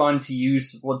really fun to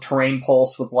use Terrain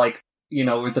Pulse with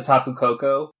with the Tapu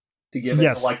Koko to give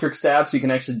it electric stab so you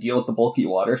can actually deal with the bulky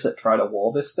waters that try to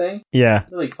wall this thing. Yeah.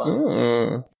 Really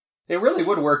fun. It really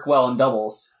would work well in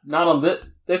doubles. Not on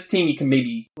this team you can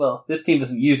this team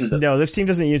doesn't use it. No, this team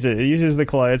doesn't use it. It uses the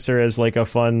Clawitzer as like a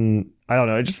fun, I don't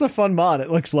know, it's just a fun mod, it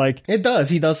looks like. It does.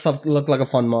 He does look like a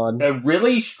fun mod. A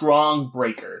really strong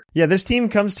breaker. Yeah, this team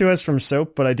comes to us from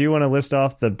Soap, but I do want to list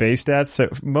off the base stats, so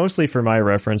mostly for my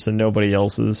reference and nobody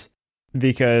else's,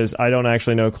 because I don't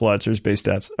actually know Clawitzer's base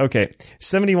stats. Okay,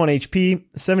 71 HP,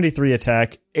 73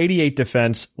 attack, 88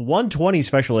 defense, 120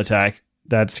 special attack.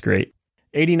 That's great.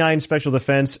 89 special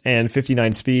defense and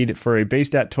 59 speed for a base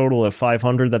stat total of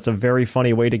 500. That's a very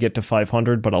funny way to get to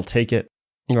 500, but I'll take it.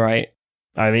 Right.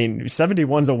 I mean,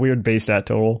 71's a weird base stat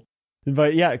total.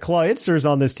 But yeah, Clawitzer's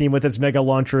on this team with its Mega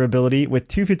Launcher ability with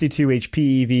 252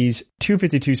 HP EVs,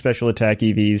 252 special attack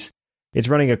EVs. It's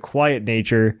running a Quiet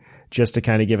Nature just to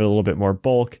kind of give it a little bit more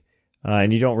bulk.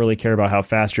 And you don't really care about how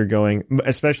fast you're going,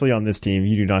 especially on this team.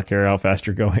 You do not care how fast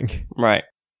you're going. Right.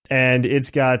 And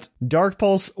it's got Dark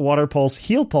Pulse, Water Pulse,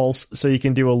 Heal Pulse, so you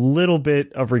can do a little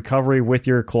bit of recovery with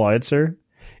your Clawitzer.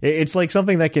 It's like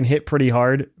something that can hit pretty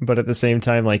hard, but at the same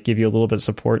time, like give you a little bit of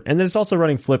support. And then it's also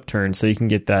running flip turn, so you can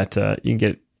get that, you can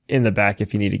get in the back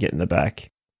if you need to get in the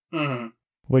back. Mm-hmm.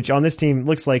 Which on this team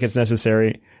looks like it's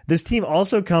necessary. This team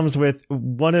also comes with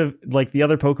one of like the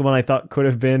other Pokemon I thought could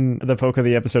have been the poke of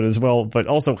the episode as well, but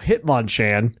also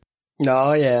Hitmonchan.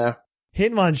 Oh, yeah.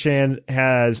 Hitmonchan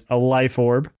has a Life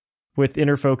Orb with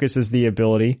Inner Focus as the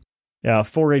ability. 4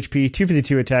 HP,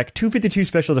 252 attack, 252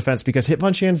 special defense, because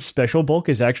Hitmonchan's special bulk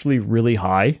is actually really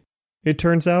high, it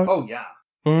turns out. Oh, yeah.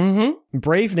 Mm-hmm.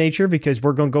 Brave Nature, because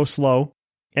we're going to go slow.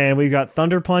 And we've got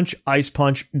Thunder Punch, Ice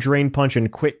Punch, Drain Punch,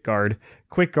 and Quick Guard.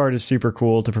 Quick Guard is super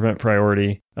cool to prevent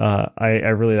priority. I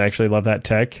really actually love that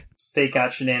tech. Fake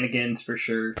out shenanigans for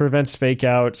sure. Prevents fake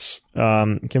outs,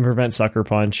 can prevent Sucker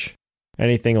Punch,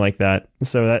 anything like that.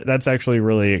 So that's actually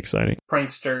really exciting.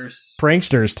 Pranksters.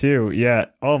 Pranksters too, yeah.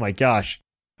 Oh my gosh.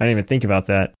 I didn't even think about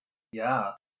that.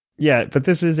 Yeah. Yeah, but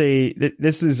this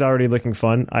is already looking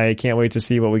fun. I can't wait to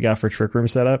see what we got for Trick Room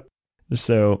setup.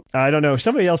 So, I don't know.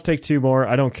 Somebody else take 2 more.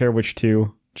 I don't care which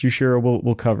 2. Jushiro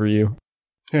will cover you.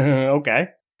 Okay.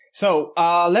 So,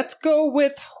 let's go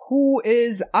with who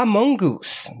is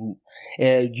Amoonguss.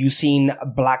 Using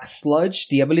Black Sludge,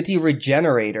 the ability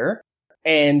Regenerator.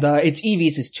 And its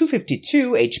EVs is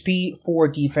 252 HP, 4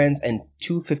 defense, and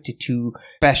 252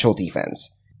 special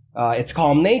defense. It's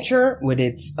Calm Nature with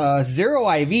its 0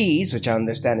 IVs, which I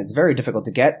understand is very difficult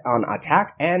to get, on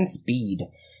attack and speed.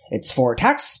 It's 4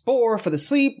 attacks, 4 for the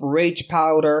sleep, Rage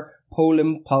Powder,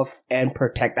 Pollen Puff, and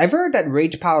Protect. I've heard that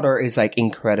Rage Powder is like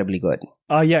incredibly good.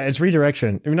 Yeah, it's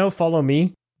redirection. Follow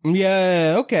me.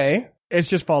 Yeah, okay. It's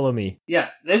just follow me.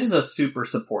 Yeah, this is a super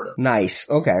supportive. Nice.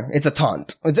 Okay. It's a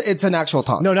taunt. It's an actual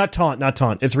taunt. No, not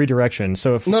taunt. It's redirection.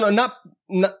 So if No, not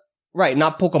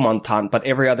Pokemon taunt, but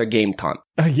every other game taunt.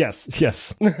 Yes.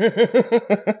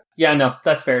 Yeah, no,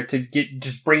 that's fair. To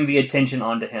just bring the attention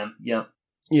onto him. Yeah.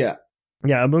 Yeah.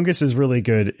 Yeah, Amoonguss is really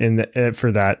good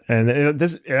for that. And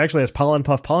it actually has Pollen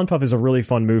Puff. Pollen Puff is a really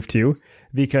fun move too,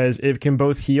 because it can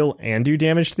both heal and do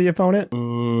damage to the opponent.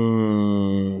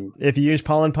 If you use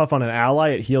Pollen Puff on an ally,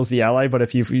 it heals the ally, but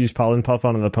if you use Pollen Puff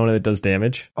on an opponent, it does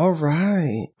damage. All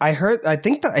right. I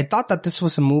thought that this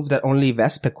was a move that only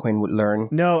Vespiquen would learn.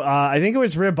 No, I think it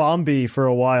was Ribombee for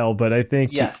a while, but I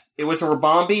think... Yes, it was a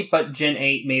Ribombee, but Gen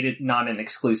 8 made it not an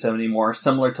exclusive anymore,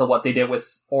 similar to what they did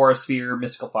with Aura Sphere,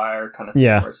 Mystical Fire, kind of thing.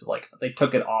 Yeah. Where it's like, they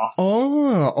took it off.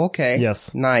 Oh, okay.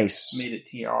 Yes. Nice. Made it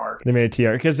TR. They made it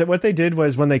TR. Because what they did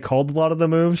was when they called a lot of the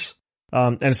moves,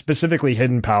 and specifically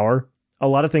Hidden Power, a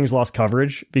lot of things lost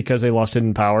coverage because they lost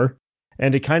Hidden Power.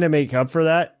 And to kind of make up for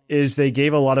that is they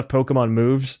gave a lot of Pokemon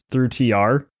moves through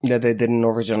TR. That they didn't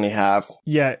originally have.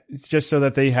 Yeah, it's just so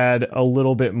that they had a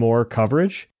little bit more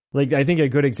coverage. Like, I think a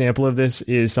good example of this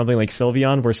is something like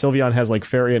Sylveon, where Sylveon has like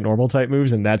Fairy and Normal type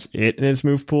moves, and that's it in its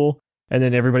move pool. And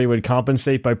then everybody would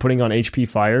compensate by putting on HP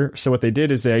Fire. So what they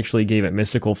did is they actually gave it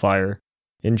Mystical Fire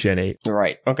in Gen 8.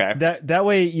 Right, okay. That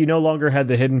way you no longer had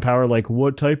the hidden power like,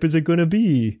 what type is it going to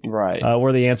be? Right.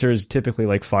 Where the answer is typically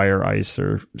like Fire, Ice,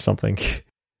 or something.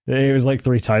 It was like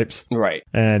 3 types. Right.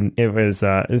 And it was,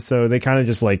 so they kind of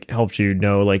just like helped you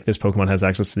know like this Pokemon has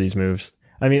access to these moves.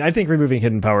 I mean, I think removing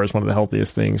hidden power is one of the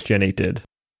healthiest things Gen 8 did.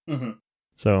 Mm-hmm.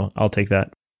 So I'll take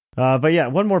that. But yeah,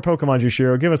 one more Pokemon,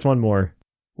 Jushiro. Give us one more.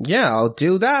 Yeah, I'll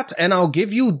do that, and I'll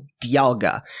give you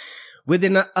Dialga. With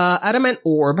an Adamant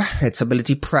Orb, its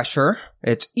ability Pressure,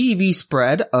 its EV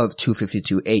spread of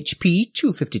 252 HP,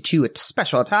 252 its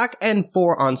special attack, and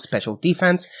 4 on special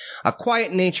defense, a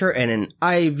Quiet Nature, and an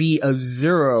IV of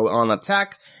 0 on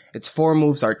attack. Its 4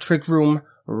 moves are Trick Room,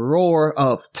 Roar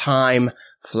of Time,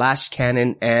 Flash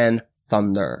Cannon, and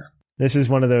Thunder. This is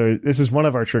one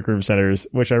of our Trick Room setters,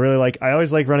 which I really like. I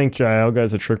always like running Dialga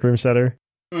as a Trick Room setter.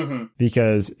 Mm-hmm.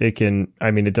 Because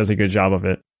it does a good job of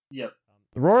it. Yep.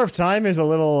 Roar of Time is a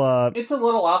little, It's a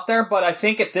little out there, but I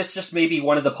think this just may be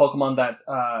one of the Pokemon that,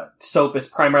 Soap is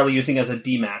primarily using as a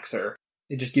D-Maxer.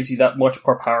 It just gives you that much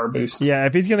more power boost. Yeah,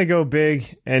 if he's gonna go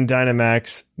big and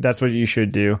Dynamax, that's what you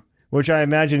should do. Which I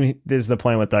imagine is the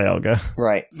plan with Dialga.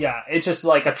 Right. Yeah, it's just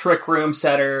like a Trick Room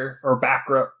setter, or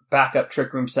backup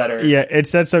Trick Room setter. Yeah, it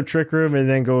sets up Trick Room and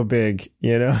then go big,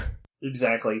 you know?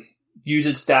 Exactly. Use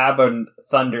it Stab and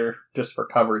Thunder just for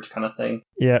coverage kind of thing.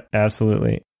 Yeah,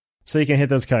 absolutely. So you can hit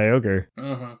those Kyogre.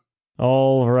 Mm-hmm.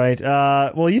 All right.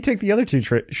 Well, you take the other 2,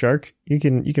 Shark. You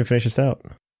can finish this out.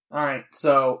 Alright,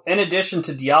 so in addition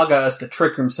to Dialga as the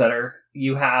Trick Room setter,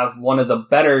 you have one of the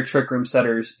better Trick Room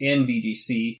setters in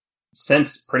VGC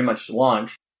since pretty much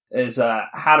launch, is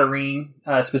Hatterene,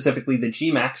 specifically the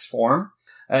G-Max form.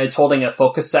 It's holding a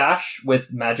Focus Sash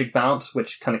with Magic Bounce,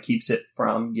 which kind of keeps it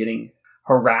from getting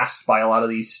harassed by a lot of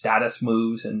these status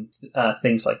moves and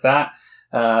things like that.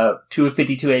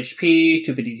 252 HP,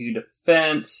 252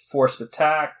 defense, force of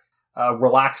attack,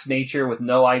 relaxed nature with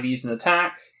no IVs in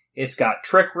attack. It's got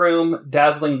Trick Room,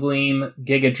 Dazzling Gleam,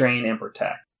 Giga Drain, and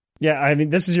Protect. Yeah, I mean,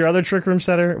 this is your other Trick Room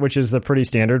setter, which is the pretty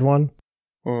standard one.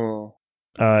 The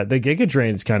Giga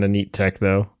Drain's kind of neat tech,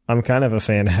 though. I'm kind of a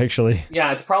fan, actually.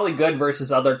 Yeah, it's probably good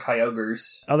versus other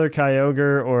Kyogres. Other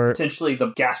Kyogre or... Potentially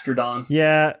the Gastrodon.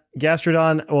 Yeah,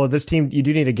 Gastrodon. Well, this team, you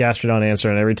do need a Gastrodon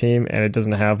answer on every team, and it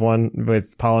doesn't have one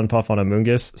with Pollen Puff on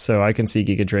Amoonguss, so I can see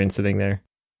Giga Drain sitting there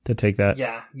to take that.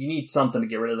 Yeah, you need something to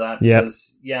get rid of that. Yep.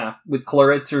 Because, yeah, with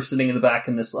Claritzer sitting in the back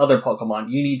and this other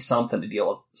Pokemon, you need something to deal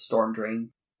with Storm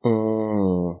Drain.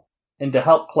 And to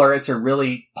help Claritzer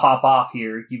really pop off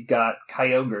here, you've got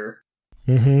Kyogre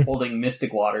holding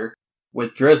Mystic Water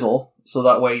with Drizzle, so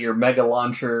that way your Mega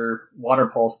Launcher Water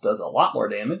Pulse does a lot more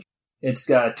damage. It's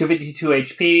got 252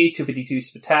 HP,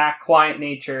 252 attack, Quiet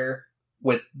Nature,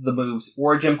 with the moves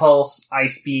Origin Pulse,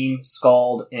 Ice Beam,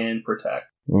 Scald, and Protect.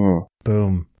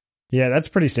 Boom. Yeah, that's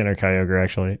pretty standard Kyogre,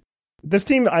 actually. This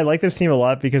team, I like this team a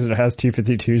lot because it has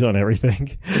 252s on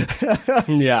everything.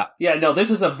 Yeah. Yeah, no, this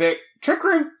is a very... Trick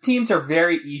Room teams are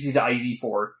very easy to IV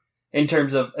for, in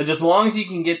terms of, just as long as you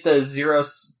can get the 0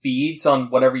 speeds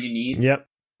on whatever you need. Yep.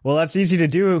 Well, that's easy to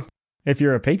do if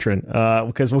you're a patron,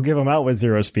 because we'll give them out with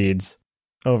 0 speeds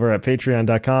over at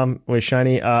patreon.com with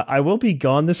Shiny. I will be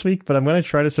gone this week, but I'm going to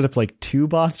try to set up like 2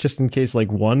 bots just in case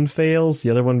like one fails. The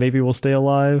other one maybe will stay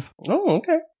alive. Oh,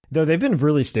 okay. Though they've been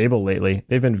really stable lately.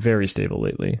 They've been very stable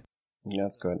lately. Yeah,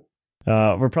 that's good.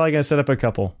 We're probably going to set up a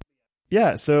couple.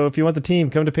 Yeah, so if you want the team,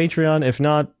 come to Patreon. If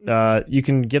not, you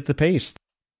can get the paste.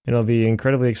 It'll be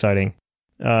incredibly exciting.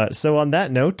 So on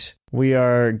that note, we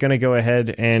are going to go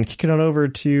ahead and kick it on over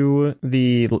to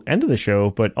the end of the show,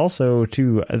 but also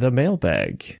to the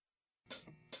mailbag.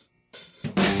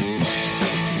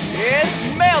 It's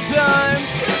mail time!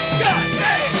 God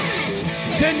dang!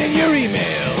 Send in your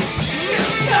emails!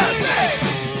 God dang!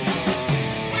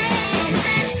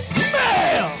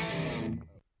 Mail!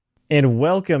 And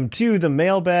welcome to the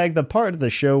mailbag, the part of the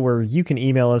show where you can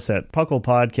email us at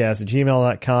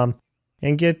pucklepodcast@gmail.com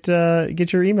and get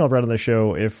your email read on the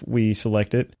show if we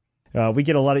select it. We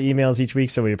get a lot of emails each week,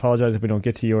 so we apologize if we don't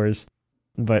get to yours.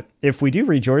 But if we do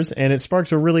read yours and it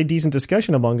sparks a really decent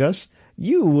discussion among us,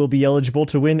 you will be eligible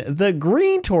to win the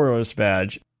Green Tauros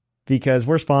badge, because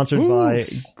we're sponsored by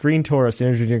Green Tauros, the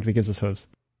energy drink that gives us hooves.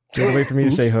 Don't wait for me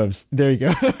to say hooves. There you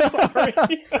go. Sorry.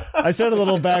 I said a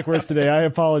little backwards today. I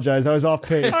apologize. I was off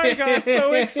pace. I got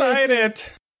so excited.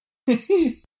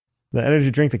 The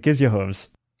energy drink that gives you hooves.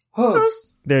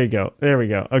 Hooves. There you go. There we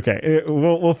go. Okay,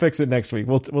 we'll fix it next week.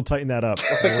 We'll tighten that up.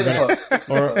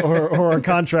 Or our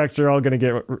contracts are all going to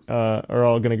get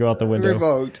go out the window.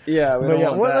 Revoked. Yeah, we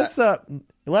don't want that.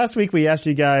 Last week we asked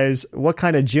you guys what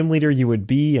kind of gym leader you would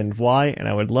be and why, and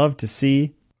I would love to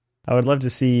see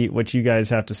what you guys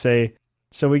have to say.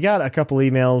 So we got a couple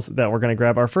emails that we're going to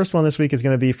grab. Our first one this week is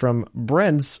going to be from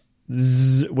Brent's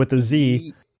with a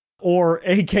Z, or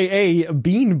AKA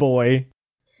Bean Boy.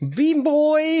 Bean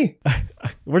Boy!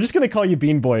 We're just going to call you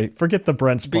Bean Boy. Forget the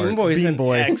Brent's part. Bean Boy is an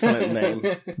excellent name.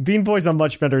 Bean Boy's a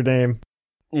much better name.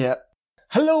 Yeah.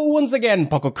 Hello once again,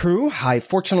 Puckle Crew. I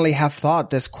fortunately have thought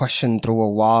this question through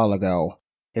a while ago.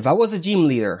 If I was a gym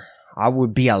leader, I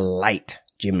would be a light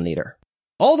gym leader.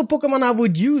 All the Pokemon I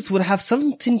would use would have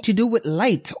something to do with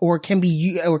light, or can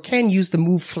use the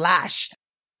move Flash.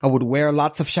 I would wear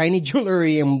lots of shiny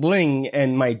jewelry and bling,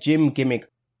 and my gym gimmick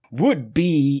would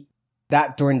be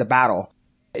that during the battle.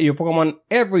 Your Pokemon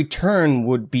every turn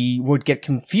would get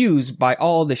confused by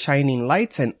all the shining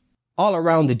lights and all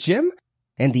around the gym,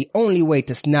 and the only way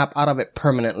to snap out of it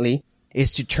permanently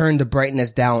is to turn the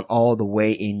brightness down all the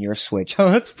way in your Switch.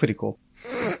 Oh, that's pretty cool.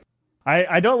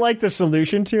 I don't like the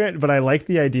solution to it, but I like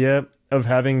the idea of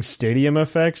having stadium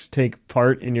effects take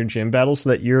part in your gym battle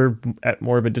so that you're at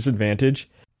more of a disadvantage.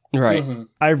 Right. Mm-hmm.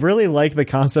 I really like the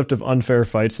concept of unfair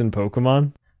fights in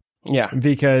Pokemon. Yeah.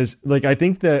 Because I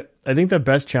think the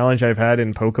best challenge I've had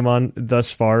in Pokemon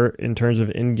thus far in terms of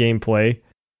in-game play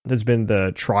has been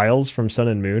the trials from Sun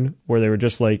and Moon, where they were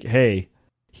just like, hey,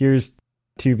 here's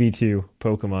 2v2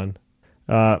 Pokemon.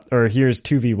 Or here's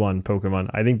 2v1 Pokemon.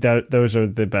 I think that those are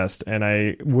the best, and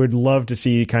I would love to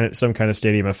see some kind of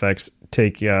stadium effects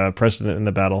take precedent in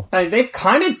the battle. They've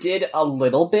kind of did a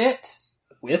little bit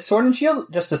with Sword and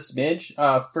Shield, just a smidge.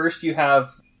 First, you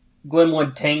have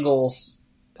Glimwood Tangle's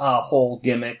whole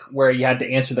gimmick where you had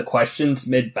to answer the questions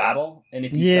mid-battle, and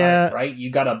if you got it right, you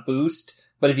got a boost.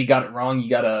 But if you got it wrong, you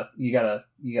got a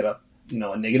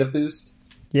a negative boost.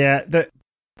 Yeah,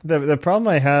 the problem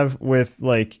I have with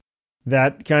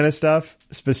that kind of stuff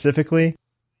specifically,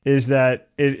 is that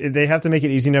they have to make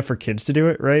it easy enough for kids to do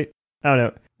it, right? I don't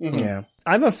know. Mhm. Yeah.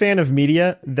 I'm a fan of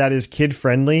media that is kid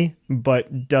friendly, but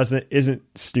isn't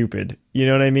stupid. You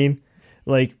know what I mean?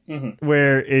 Like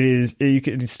where you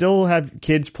can still have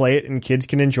kids play it and kids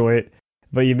can enjoy it,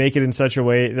 but you make it in such a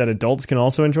way that adults can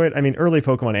also enjoy it. I mean, early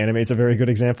Pokemon anime is a very good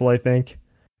example, I think.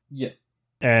 Yeah.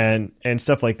 And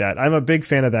stuff like that. I'm a big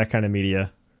fan of that kind of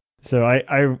media. So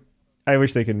I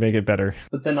wish they could make it better.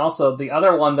 But then also, the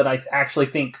other one that I actually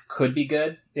think could be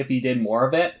good if you did more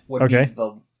of it would be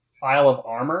the Isle of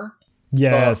Armor.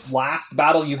 Yes. The last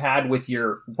battle you had with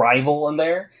your rival in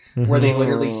there, where they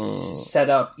literally set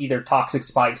up either toxic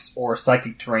spikes or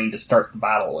psychic terrain to start the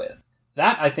battle with.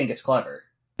 That, I think, is clever.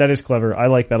 That is clever. I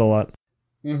like that a lot.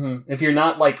 If you're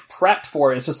not, like, prepped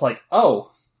for it, it's just like,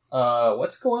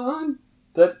 what's going on?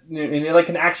 That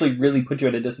can actually really put you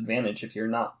at a disadvantage if you're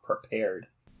not prepared.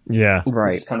 Yeah.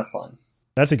 Right. Which is kind of fun.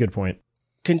 That's a good point.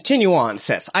 Continue on,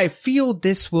 says, I feel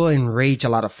this will enrage a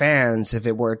lot of fans if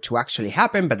it were to actually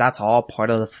happen, but that's all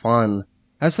part of the fun.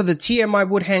 As for the TM I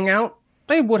would hang out,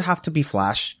 it would have to be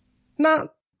Flash. Not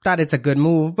that it's a good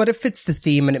move, but it fits the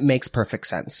theme and it makes perfect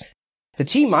sense. The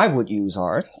team I would use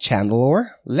are Chandelure,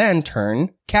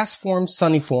 Lantern, Castform,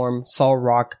 Sunnyform,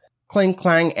 Solrock, Clang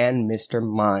Clang, and Mr.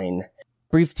 Mime.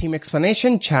 Brief team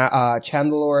explanation,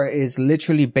 Chandelure is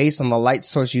literally based on the light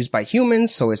source used by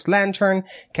humans, so is Lantern.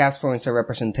 Castform is a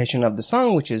representation of the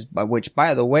sun, which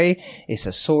by the way, is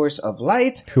a source of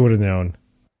light. Who would have known?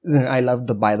 I love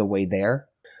the by the way there.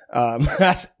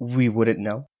 As we wouldn't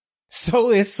know.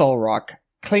 So is Solrock.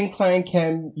 Clang Clang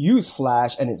can use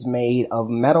flash and is made of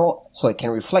metal, so it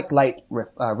can reflect light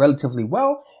relatively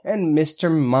well. And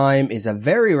Mr. Mime is a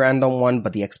very random one,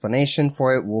 but the explanation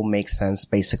for it will make sense.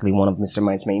 Basically, one of Mr.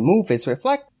 Mime's main moves is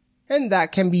reflect, and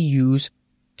that can be used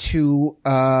to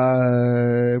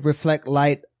reflect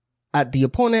light at the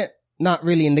opponent. Not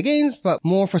really in the games, but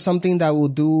more for something that will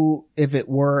do if it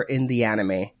were in the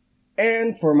anime.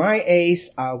 And for my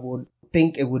ace, I would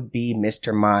think it would be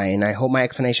Mr. Mime. I hope my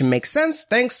explanation makes sense.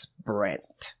 Thanks,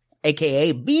 Brent,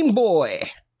 aka Beam Boy.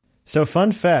 So,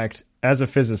 fun fact, as a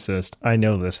physicist, I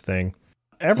know this thing.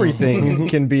 Everything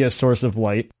can be a source of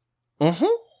light.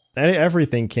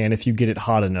 Everything can if you get it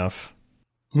hot enough.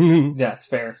 That's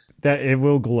fair. That it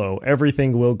will glow.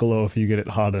 Everything will glow if you get it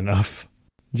hot enough.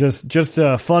 Just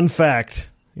a fun fact,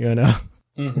 you know?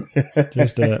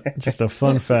 Just a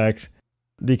fun fact.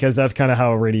 Because that's kind of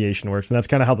how radiation works, and that's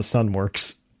kind of how the sun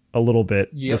works a little bit.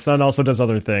 Yep. The sun also does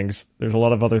other things. There's a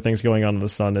lot of other things going on in the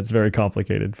sun. It's very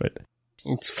complicated, but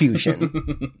it's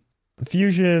fusion.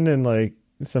 Fusion and like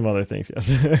some other things,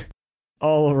 yes.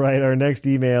 All right, our next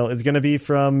email is going to be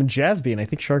from Jazzbean. I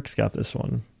think Shark's got this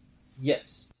one.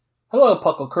 Yes. Hello,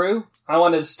 Puckle Crew. I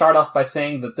wanted to start off by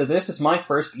saying that this is my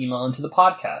first email into the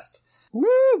podcast. Woo,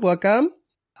 welcome.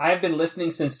 I have been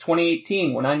listening since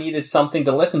 2018 when I needed something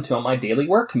to listen to on my daily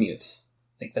work commutes.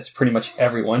 I think that's pretty much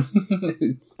everyone.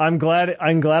 I'm glad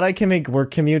I can make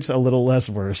work commutes a little less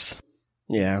worse.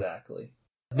 Yeah. Exactly.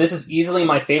 This is easily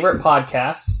my favorite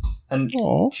podcast, and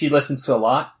she listens to a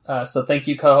lot. So thank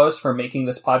you, co-host, for making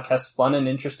this podcast fun and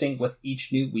interesting with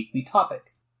each new weekly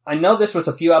topic. I know this was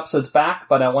a few episodes back,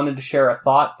 but I wanted to share a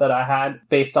thought that I had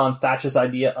based on Thatch's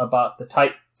idea about the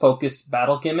type-focused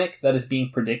battle gimmick that is being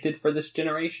predicted for this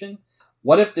generation.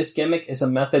 What if this gimmick is a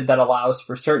method that allows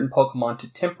for certain Pokemon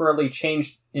to temporarily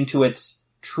change into its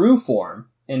true form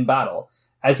in battle,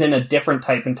 as in a different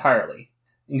type entirely?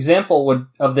 Example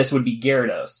of this would be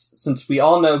Gyarados, since we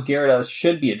all know Gyarados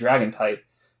should be a dragon type.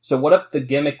 So what if the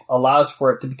gimmick allows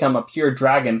for it to become a pure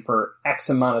dragon for X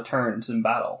amount of turns in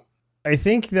battle? I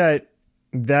think that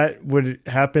would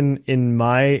happen in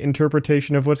my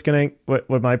interpretation of what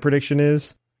my prediction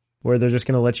is, where they're just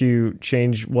going to let you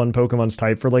change one Pokemon's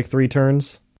type for like 3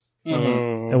 turns.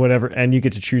 And whatever, and you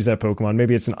get to choose that Pokemon.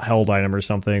 Maybe it's a held item or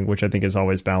something, which I think is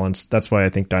always balanced. That's why I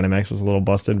think Dynamax was a little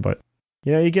busted, but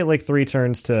you know, you get like 3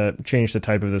 turns to change the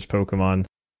type of this Pokemon,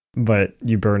 but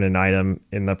you burn an item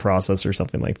in the process or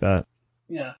something like that.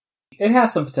 Yeah. It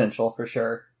has some potential for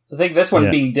sure. I think this one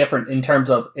being different in terms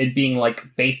of it being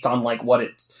like based on like what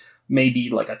it's maybe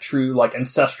like a true like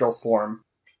ancestral form.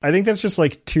 I think that's just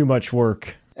like too much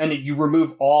work. And you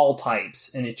remove all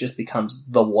types, and it just becomes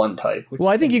the one type. Well,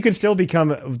 I think you could still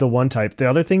become the one type. The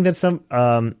other thing that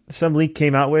some leak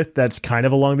came out with that's kind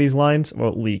of along these lines,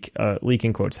 well, leak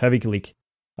in quotes, heavy leak,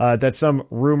 that's some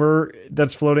rumor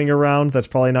that's floating around that's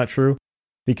probably not true,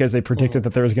 because they predicted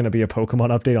that there was going to be a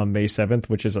Pokemon update on May 7th,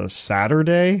 which is a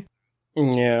Saturday.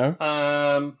 Yeah.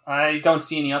 I don't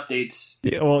see any updates.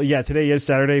 Yeah, well, yeah, today is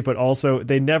Saturday, but also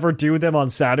they never do them on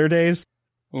Saturdays.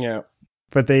 Yeah.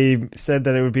 but they said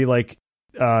that it would be like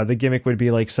the gimmick would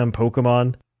be like some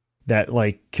Pokemon that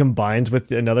like combines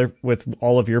with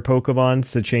all of your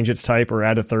Pokemons to change its type or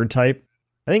add a third type.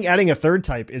 I think adding a third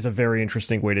type is a very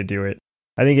interesting way to do it.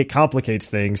 I think it complicates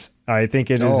things. I think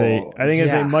it's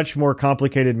a much more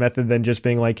complicated method than just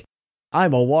being like,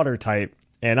 I'm a water type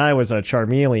and I was a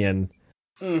Charmeleon.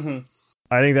 Mm-hmm.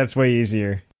 I think that's way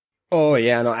easier. Oh,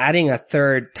 yeah. No, adding a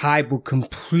third type would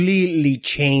completely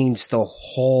change the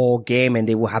whole game and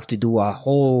they will have to do a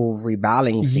whole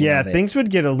rebalancing. Yeah, of it. things would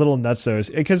get a little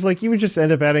nutsos because, like, you would just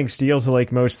end up adding steel to,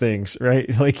 like, most things, right?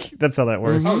 Like, that's how that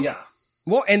works. Oh, yeah.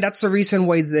 Well, and that's the reason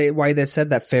why they said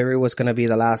that Fairy was going to be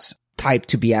the last type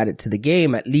to be added to the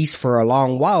game, at least for a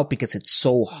long while, because it's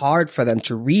so hard for them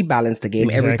to rebalance the game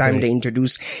every time they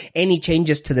introduce any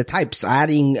changes to the types,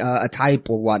 adding a type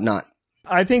or whatnot.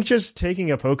 I think just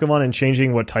taking a Pokemon and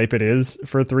changing what type it is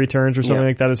for 3 turns or something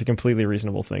like that is a completely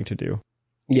reasonable thing to do.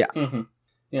 Yeah. Mm-hmm.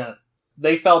 Yeah.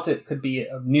 They felt it could be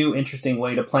a new, interesting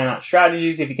way to plan out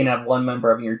strategies if you can have one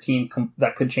member of your team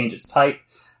that could change its type.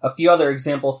 A few other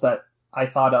examples that I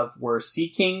thought of were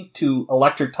Seaking to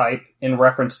Electric type in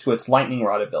reference to its Lightning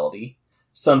Rod ability,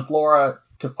 Sunflora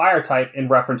to Fire type in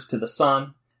reference to the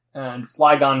sun, and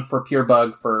Flygon for Pure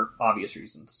Bug for obvious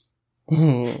reasons.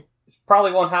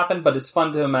 Probably won't happen, but it's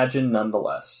fun to imagine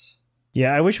nonetheless.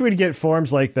 Yeah, I wish we'd get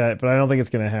forms like that, but I don't think it's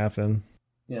going to happen.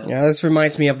 Yeah, this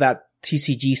reminds me of that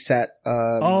TCG set.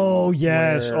 Oh,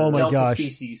 yes. Oh, my Delta gosh.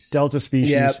 Species. Delta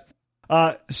Species.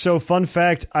 Yep. So, fun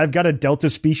fact, I've got a Delta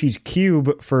Species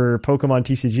cube for Pokemon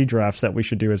TCG drafts that we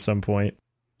should do at some point.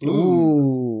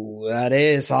 Ooh, that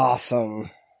is awesome.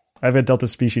 I have a Delta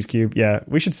Species cube. Yeah,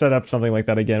 we should set up something like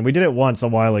that again. We did it once a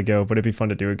while ago, but it'd be fun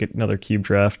to get another cube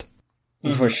draft.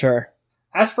 Mm-hmm. For sure.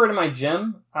 As for my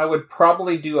gym, I would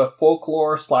probably do a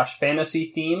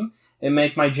folklore/fantasy theme and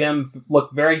make my gym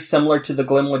look very similar to the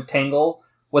Glimwood Tangle,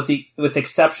 with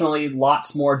exceptionally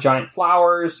lots more giant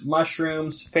flowers,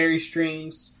 mushrooms, fairy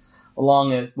strings,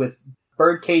 along with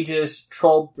bird cages,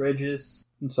 troll bridges,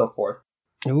 and so forth.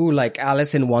 Ooh, like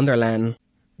Alice in Wonderland.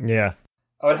 Yeah.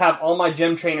 I would have all my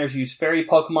gym trainers use fairy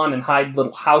Pokemon and hide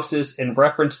little houses in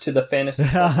reference to the fantasy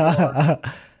folklore.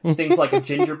 Things like a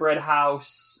gingerbread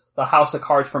house, the house of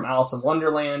cards from Alice in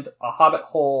Wonderland, a hobbit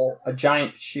hole, a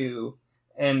giant shoe,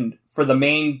 and for the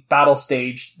main battle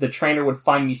stage, the trainer would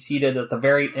find me seated at the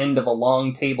very end of a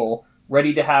long table,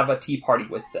 ready to have a tea party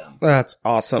with them. That's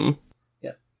awesome.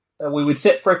 Yeah. We would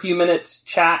sit for a few minutes,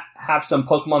 chat, have some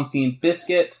Pokemon-themed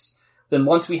biscuits, then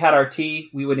once we had our tea,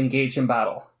 we would engage in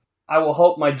battle. I will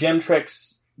hope my gym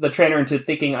tricks the trainer into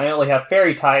thinking I only have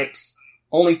fairy types,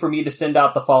 only for me to send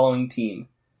out the following team.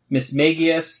 Miss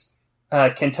Magius,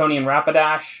 Cantonian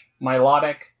Rapidash,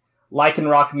 Milotic,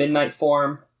 Lycanroc Midnight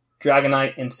Form,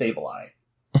 Dragonite, and Sableye.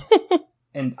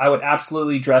 And I would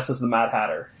absolutely dress as the Mad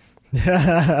Hatter.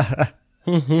 Yeah.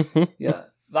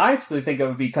 I actually think it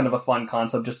would be kind of a fun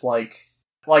concept, just like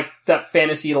that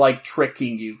fantasy, like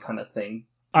tricking you kind of thing.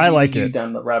 I like you it.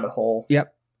 Down the rabbit hole.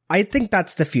 Yep. I think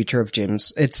that's the future of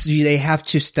gyms. They have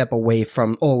to step away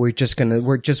from, we just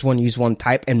want to use one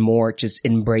type and more just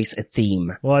embrace a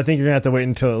theme. Well, I think you're gonna have to wait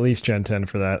until at least Gen 10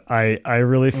 for that. I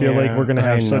really feel like we're gonna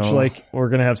have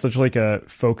such a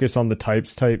focus on the type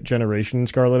generation in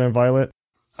Scarlet and Violet.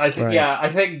 I think, I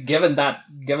think given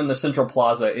the Central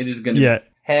Plaza, it is gonna be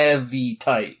heavy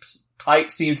types. Type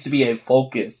seems to be a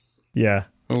focus. Yeah.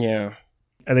 Yeah.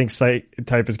 I think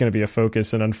type is going to be a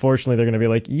focus, and unfortunately they're going to be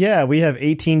like, yeah, we have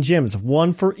 18 gyms,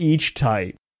 one for each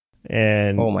type.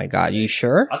 And oh my god, you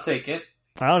sure? I'll take it.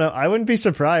 I don't know. I wouldn't be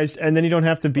surprised, and then you don't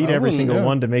have to beat every single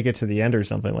one to make it to the end or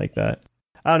something like that.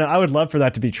 I don't know. I would love for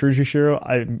that to be true,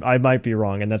 Jushiro. I might be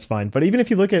wrong, and that's fine. But even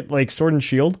if you look at like Sword and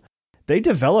Shield, they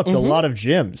developed a lot of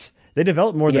gyms. They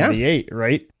developed more than the 8,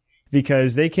 right?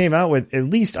 Because they came out with, at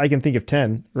least I can think of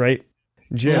 10, right?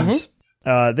 Gyms.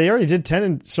 They already did 10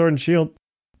 in Sword and Shield.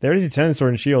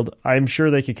 I'm sure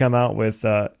they could come up with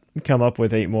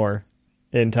 8 more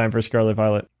in time for Scarlet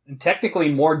Violet. And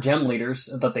technically more gem leaders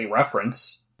that they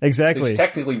reference. Exactly. There's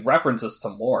technically references to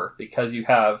more, because you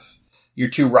have your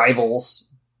 2 rivals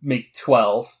make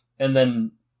 12, and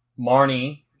then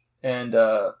Marnie and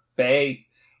Bay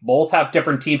both have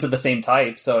different teams of the same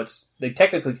type, so they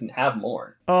technically can have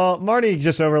more. Marnie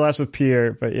just overlaps with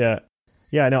Pierre, but yeah.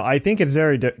 Yeah, no, I think it's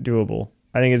very doable.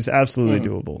 I think it's absolutely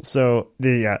doable. So,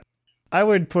 I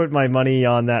would put my money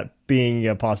on that being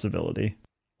a possibility.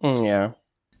 Yeah.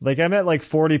 Like, I'm at like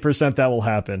 40% that will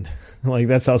happen. Like,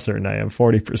 that's how certain I am.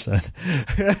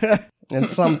 40%.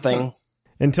 It's something.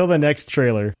 Until the next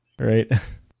trailer, right?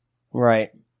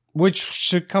 Right. Which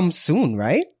should come soon,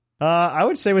 right? I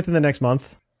would say within the next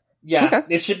month. Yeah, Okay.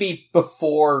 It should be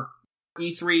before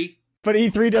E3. But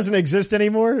E3 doesn't exist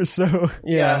anymore, so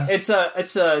Yeah, it's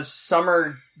a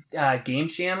summer game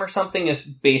jam or something is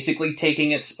basically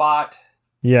taking its spot.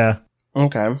 yeah.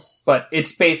 Okay. But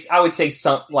it's I would say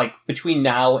between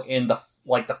now and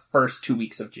the first 2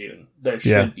 weeks of June, there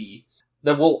should be.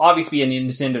 There will obviously be a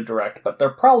Nintendo Direct, but there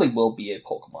probably will be a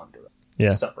Pokemon Direct.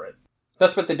 Yeah. Separate.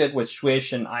 That's what they did with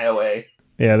Swish and IOA.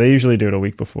 Yeah, they usually do it a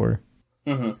week before.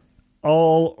 Mm-hmm.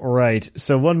 All right,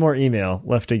 so one more email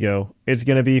left to go. It's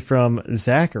going to be from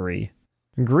Zachary.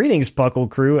 Greetings, Puckle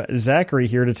crew. Zachary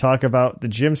here to talk about the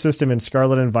gym system in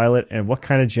Scarlet and Violet and what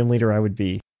kind of gym leader I would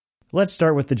be. Let's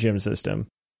start with the gym system.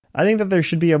 I think that there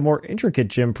should be a more intricate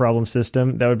gym problem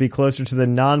system that would be closer to the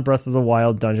non-Breath of the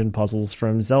Wild dungeon puzzles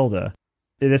from Zelda.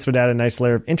 This would add a nice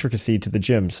layer of intricacy to the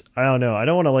gyms. I don't know. I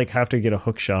don't want to have to get a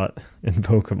hook shot in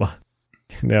Pokemon.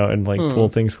 And pull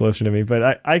things closer to me.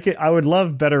 But I would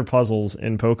love better puzzles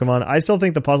in Pokemon. I still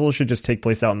think the puzzles should just take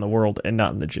place out in the world and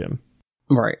not in the gym.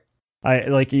 Right.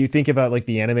 You think about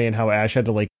the anime and how Ash had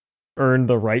to earn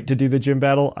the right to do the gym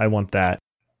battle. I want that.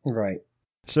 Right.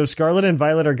 So Scarlet and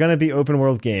Violet are going to be open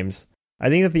world games. I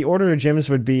think that the order of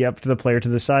gyms would be up to the player to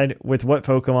decide with what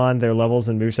Pokemon, their levels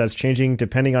and movesets changing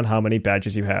depending on how many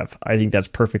badges you have. I think that's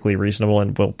perfectly reasonable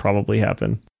and will probably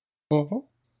happen. Mm-hmm.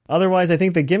 Otherwise, I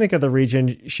think the gimmick of the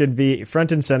region should be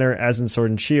front and center as in Sword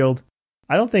and Shield.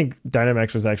 I don't think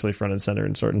Dynamax was actually front and center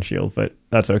in Sword and Shield, but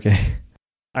that's okay.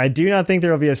 I do not think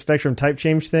there will be a Spectrum type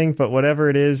change thing, but whatever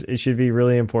it is, it should be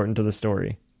really important to the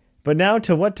story. But now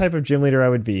to what type of gym leader I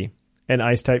would be. An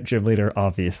Ice-type gym leader,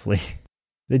 obviously.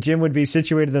 The gym would be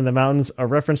situated in the mountains, a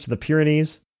reference to the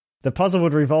Pyrenees. The puzzle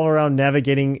would revolve around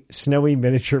navigating snowy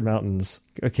miniature mountains.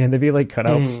 Can they be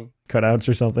cutouts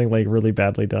or something, really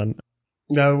badly done?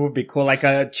 That would be cool, like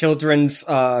a children's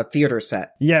theater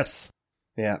set. Yes.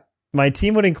 Yeah. My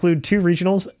team would include 2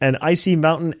 regionals, an Icy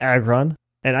Mountain Aggron,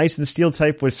 an Ice and Steel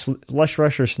type with Slush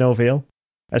Rush or Snowveil,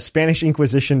 a Spanish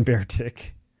Inquisition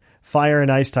Beartic, Fire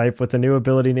and Ice type with a new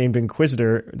ability named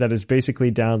Inquisitor that is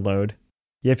basically download.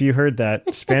 Yep, you heard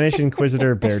that. Spanish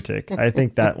Inquisitor Beartic. I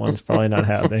think that one's probably not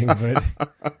happening, but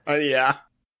yeah.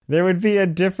 There would be a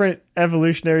different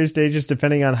evolutionary stages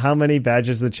depending on how many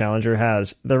badges the challenger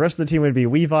has. The rest of the team would be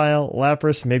Weavile,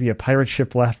 Lapras, maybe a pirate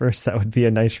ship Lapras. That would be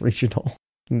a nice regional.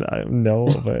 No,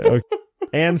 but okay.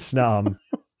 And Snom.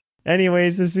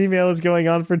 Anyways, this email is going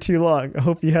on for too long. I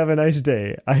hope you have a nice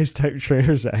day. Ice-type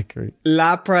trainer Zachary.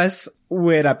 Lapras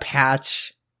with a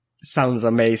patch sounds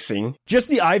amazing. Just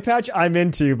the eye patch I'm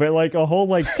into, but a whole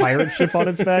pirate ship on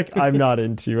its back, I'm not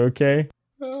into, okay?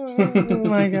 Oh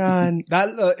my god.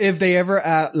 That if they ever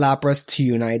add Lapras to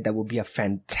Unite, that would be a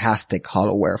fantastic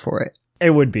holoware for it.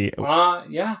 It would be.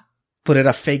 Yeah. Put it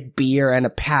a fake beer and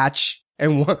a patch,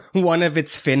 and one of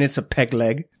its fin is a peg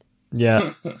leg.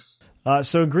 Yeah.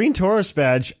 So Green Taurus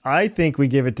badge, I think we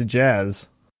give it to Jazz.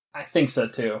 I think so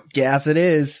too. Yes, it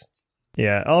is.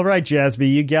 Yeah. All right,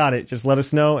 Jazzby, you got it. Just let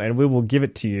us know, and we will give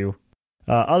it to you.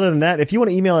 Other than that, if you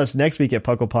want to email us next week at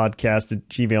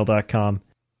pucklepodcast@gmail.com,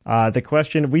 the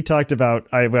question we talked about,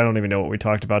 I don't even know what we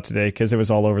talked about today because it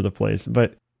was all over the place,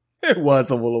 but it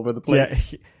was all over the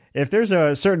place. Yeah, if there's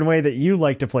a certain way that you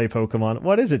like to play Pokemon,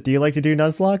 what is it? Do you like to do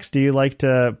Nuzlocke? Do you like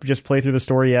to just play through the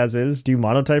story as is? Do you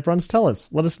monotype runs? Tell us.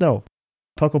 Let us know.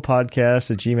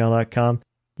 pucklepodcast@gmail.com.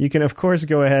 You can, of course,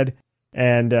 go ahead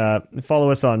and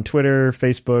follow us on Twitter,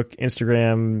 Facebook,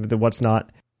 Instagram, the what's not.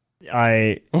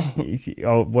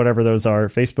 Whatever those are,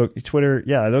 Facebook, Twitter.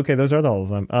 Yeah, okay, those are all of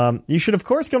them. You should, of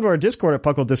course, come to our Discord at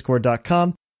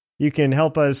pucklediscord.com. You can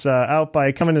help us out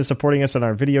by coming and supporting us on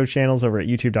our video channels over at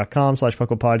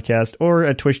youtube.com/pucklepodcast or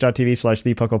at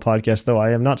twitch.tv/thepucklepodcast, though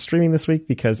I am not streaming this week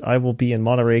because I will be in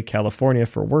Monterey, California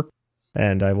for work,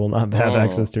 and I will not have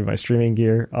access to my streaming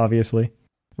gear, obviously.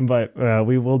 But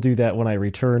we will do that when I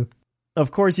return.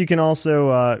 Of course, you can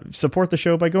also support the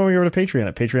show by going over to Patreon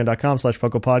at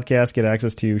patreon.com/pucklepodcast, get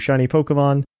access to shiny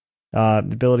Pokemon, the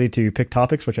ability to pick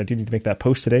topics, which I do need to make that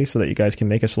post today so that you guys can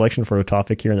make a selection for a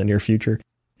topic here in the near future.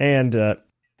 And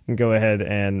go ahead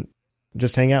and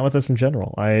just hang out with us in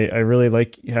general. I really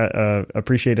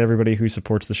appreciate everybody who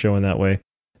supports the show in that way.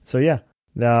 So yeah,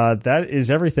 that is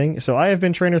everything. So I have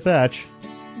been Trainer Thatch.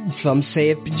 Some say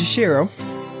it Jashiro.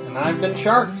 And I've been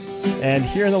Shark. And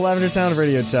here in the Lavender Town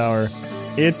Radio Tower,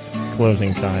 it's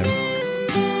closing time.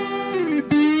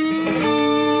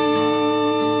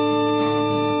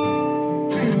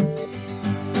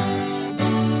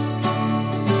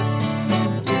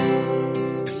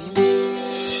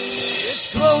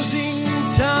 It's closing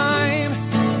time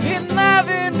in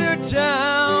Lavender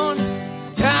Town.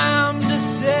 Time to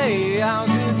say our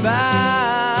goodbyes.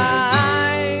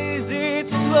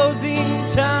 It's closing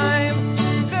time.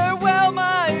 Farewell,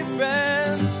 my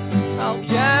friends.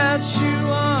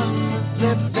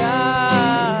 upside.